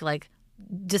to make, like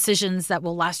decisions that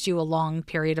will last you a long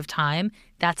period of time,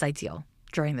 that's ideal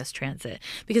during this transit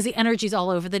because the energy's all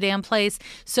over the damn place.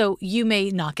 So you may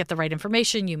not get the right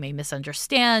information. You may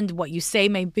misunderstand. What you say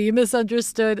may be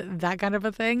misunderstood, that kind of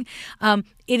a thing.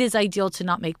 It is ideal to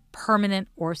not make permanent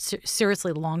or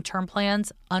seriously long-term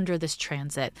plans under this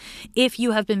transit. If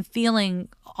you have been feeling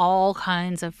all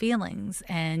kinds of feelings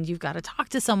and you've got to talk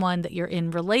to someone that you're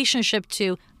in relationship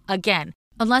to, again,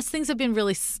 unless things have been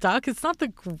really stuck, it's not the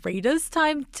greatest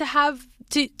time to have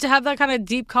that kind of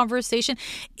deep conversation.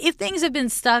 If things have been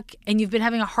stuck and you've been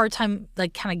having a hard time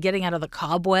like kind of getting out of the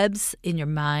cobwebs in your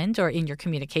mind or in your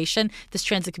communication, this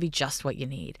transit could be just what you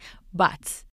need.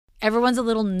 But everyone's a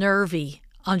little nervy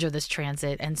under this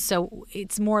transit. And so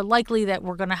it's more likely that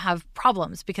we're going to have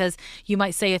problems because you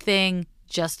might say a thing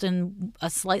just in a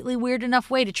slightly weird enough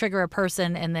way to trigger a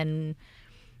person. And then,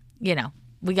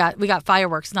 we got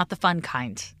fireworks, not the fun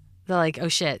kind. They're like, oh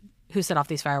shit, who set off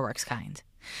these fireworks kind?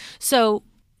 So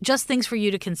just things for you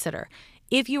to consider.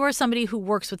 If you are somebody who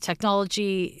works with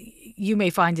technology, you may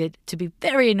find it to be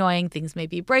very annoying. Things may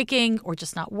be breaking or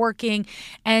just not working.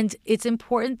 And it's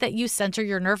important that you center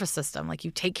your nervous system, like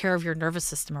you take care of your nervous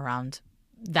system around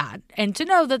that. And to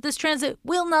know that this transit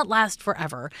will not last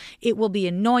forever. It will be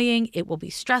annoying, it will be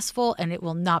stressful, and it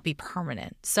will not be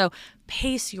permanent. So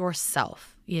pace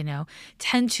yourself,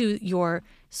 tend to your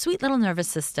sweet little nervous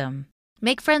system.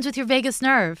 Make friends with your vagus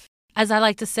nerve. As I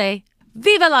like to say,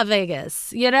 Viva la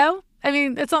Vegas, I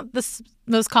mean, it's not the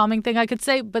most calming thing I could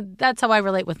say, but that's how I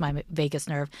relate with my vagus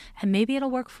nerve. And maybe it'll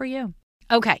work for you.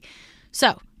 Okay,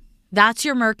 so that's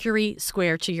your Mercury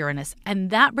square to Uranus. And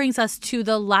that brings us to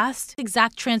the last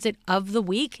exact transit of the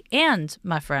week and,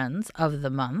 my friends, of the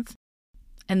month.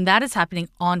 And that is happening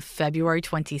on February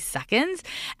 22nd.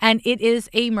 And it is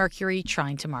a Mercury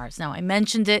trine to Mars. Now, I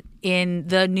mentioned it in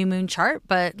the new moon chart,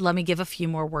 but let me give a few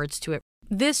more words to it.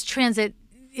 This transit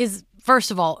is,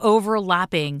 first of all,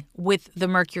 overlapping with the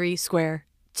Mercury square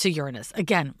to Uranus.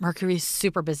 Again, Mercury is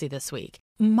super busy this week.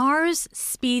 Mars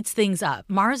speeds things up.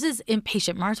 Mars is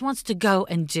impatient. Mars wants to go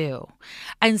and do.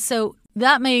 And so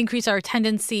that may increase our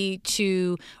tendency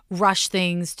to rush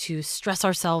things, to stress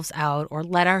ourselves out, or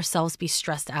let ourselves be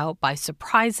stressed out by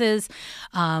surprises,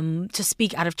 to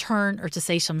speak out of turn, or to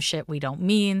say some shit we don't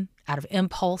mean out of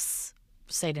impulse,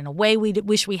 say it in a way we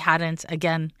wish we hadn't,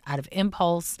 again, out of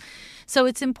impulse. So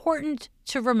it's important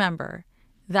to remember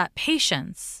that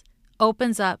patience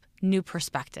opens up new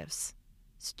perspectives.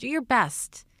 So do your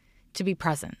best to be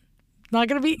present. Not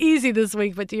going to be easy this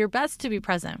week, but do your best to be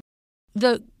present.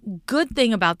 The good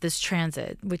thing about this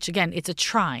transit, which again, it's a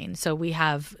trine, so we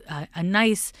have a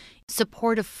nice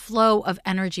supportive flow of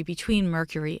energy between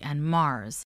Mercury and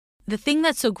Mars. The thing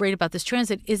that's so great about this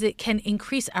transit is it can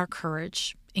increase our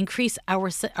courage, increase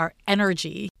our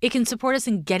energy. It can support us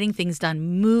in getting things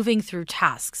done, moving through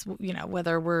tasks, you know,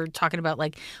 whether we're talking about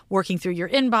like working through your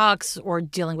inbox or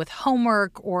dealing with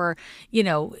homework, or, you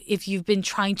know, if you've been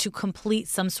trying to complete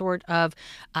some sort of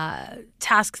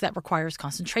task that requires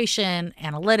concentration,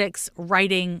 analytics,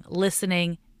 writing,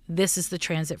 listening, this is the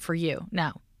transit for you.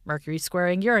 Now, Mercury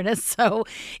squaring Uranus, so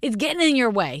it's getting in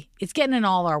your way. It's getting in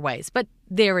all our ways, but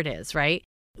there it is, right?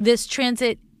 This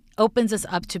transit opens us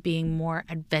up to being more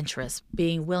adventurous,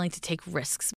 being willing to take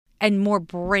risks, and more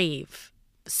brave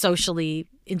socially,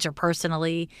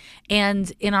 interpersonally,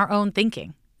 and in our own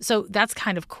thinking. So that's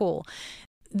kind of cool.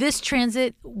 This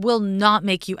transit will not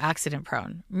make you accident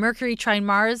prone. Mercury trine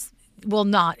Mars will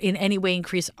not in any way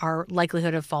increase our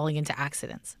likelihood of falling into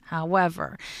accidents.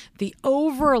 However, the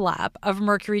overlap of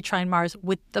Mercury trine Mars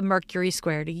with the Mercury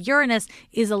square to Uranus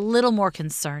is a little more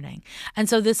concerning. And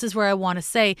so this is where I want to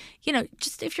say, you know,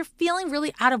 just if you're feeling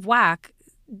really out of whack,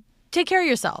 take care of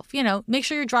yourself. You know, make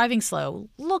sure you're driving slow.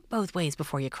 Look both ways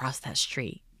before you cross that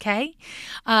street. Okay?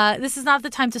 This is not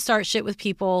the time to start shit with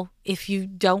people if you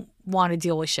don't want to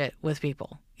deal with shit with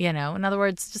people. You know, in other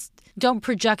words, just don't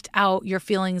project out your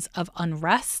feelings of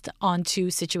unrest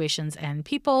onto situations and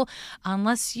people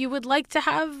unless you would like to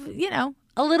have, you know,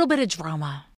 a little bit of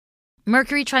drama.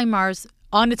 Mercury trine Mars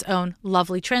on its own,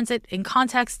 lovely transit. In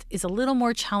context is a little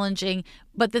more challenging,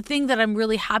 but the thing that I'm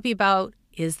really happy about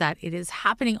is that it is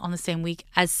happening on the same week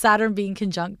as Saturn being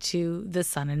conjunct to the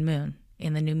sun and moon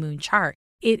in the new moon chart.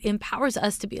 It empowers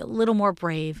us to be a little more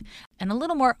brave and a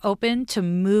little more open to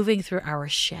moving through our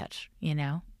shit, you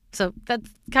know? So that's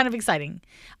kind of exciting.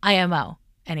 IMO.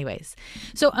 Anyways,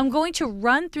 so I'm going to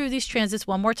run through these transits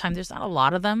one more time. There's not a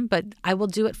lot of them, but I will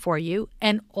do it for you,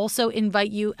 and also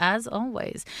invite you, as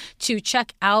always, to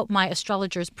check out my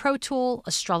Astrologer's Pro Tool,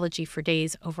 Astrology for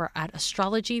Days, over at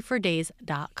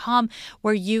astrologyfordays.com,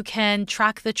 where you can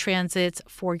track the transits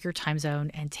for your time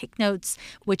zone and take notes,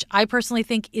 which I personally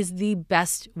think is the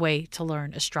best way to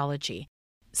learn astrology.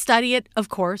 Study it, of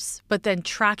course, but then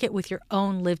track it with your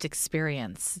own lived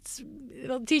experience.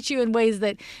 It'll teach you in ways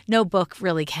that no book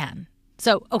really can.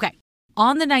 So, okay,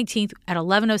 on the 19th at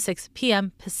 11:06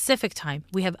 p.m. Pacific time,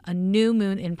 we have a new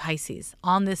moon in Pisces.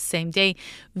 On this same day,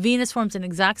 Venus forms an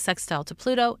exact sextile to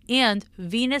Pluto, and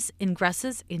Venus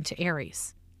ingresses into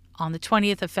Aries. On the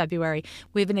 20th of February,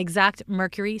 we have an exact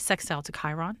Mercury sextile to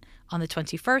Chiron. On the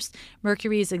 21st,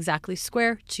 Mercury is exactly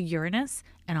square to Uranus.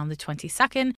 And on the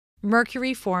 22nd,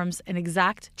 Mercury forms an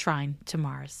exact trine to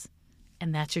Mars.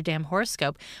 And that's your damn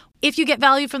horoscope. If you get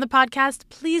value from the podcast,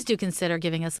 please do consider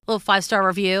giving us a little 5-star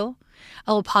review,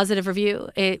 a little positive review.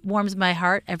 It warms my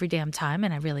heart every damn time,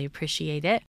 and I really appreciate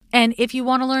it. And if you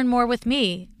want to learn more with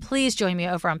me, please join me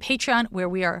over on Patreon, where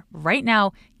we are right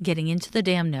now getting into the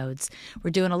damn nodes. We're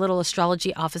doing a little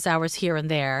astrology office hours here and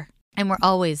there, and we're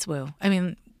always woo. I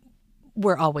mean,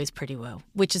 we're always pretty woo,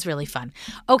 which is really fun.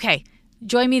 Okay,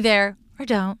 join me there or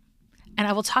don't. And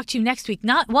I will talk to you next week,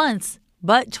 not once,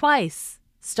 but twice,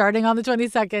 starting on the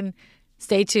 22nd.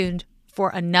 Stay tuned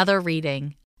for another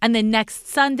reading. And then next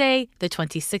Sunday, the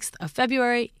 26th of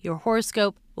February, your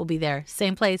horoscope will be there.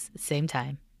 Same place, same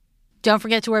time. Don't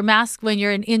forget to wear masks when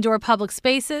you're in indoor public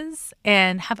spaces,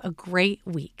 and have a great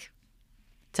week.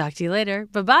 Talk to you later.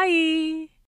 Bye-bye.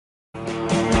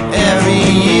 Every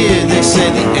year they say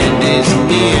the end is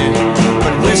near.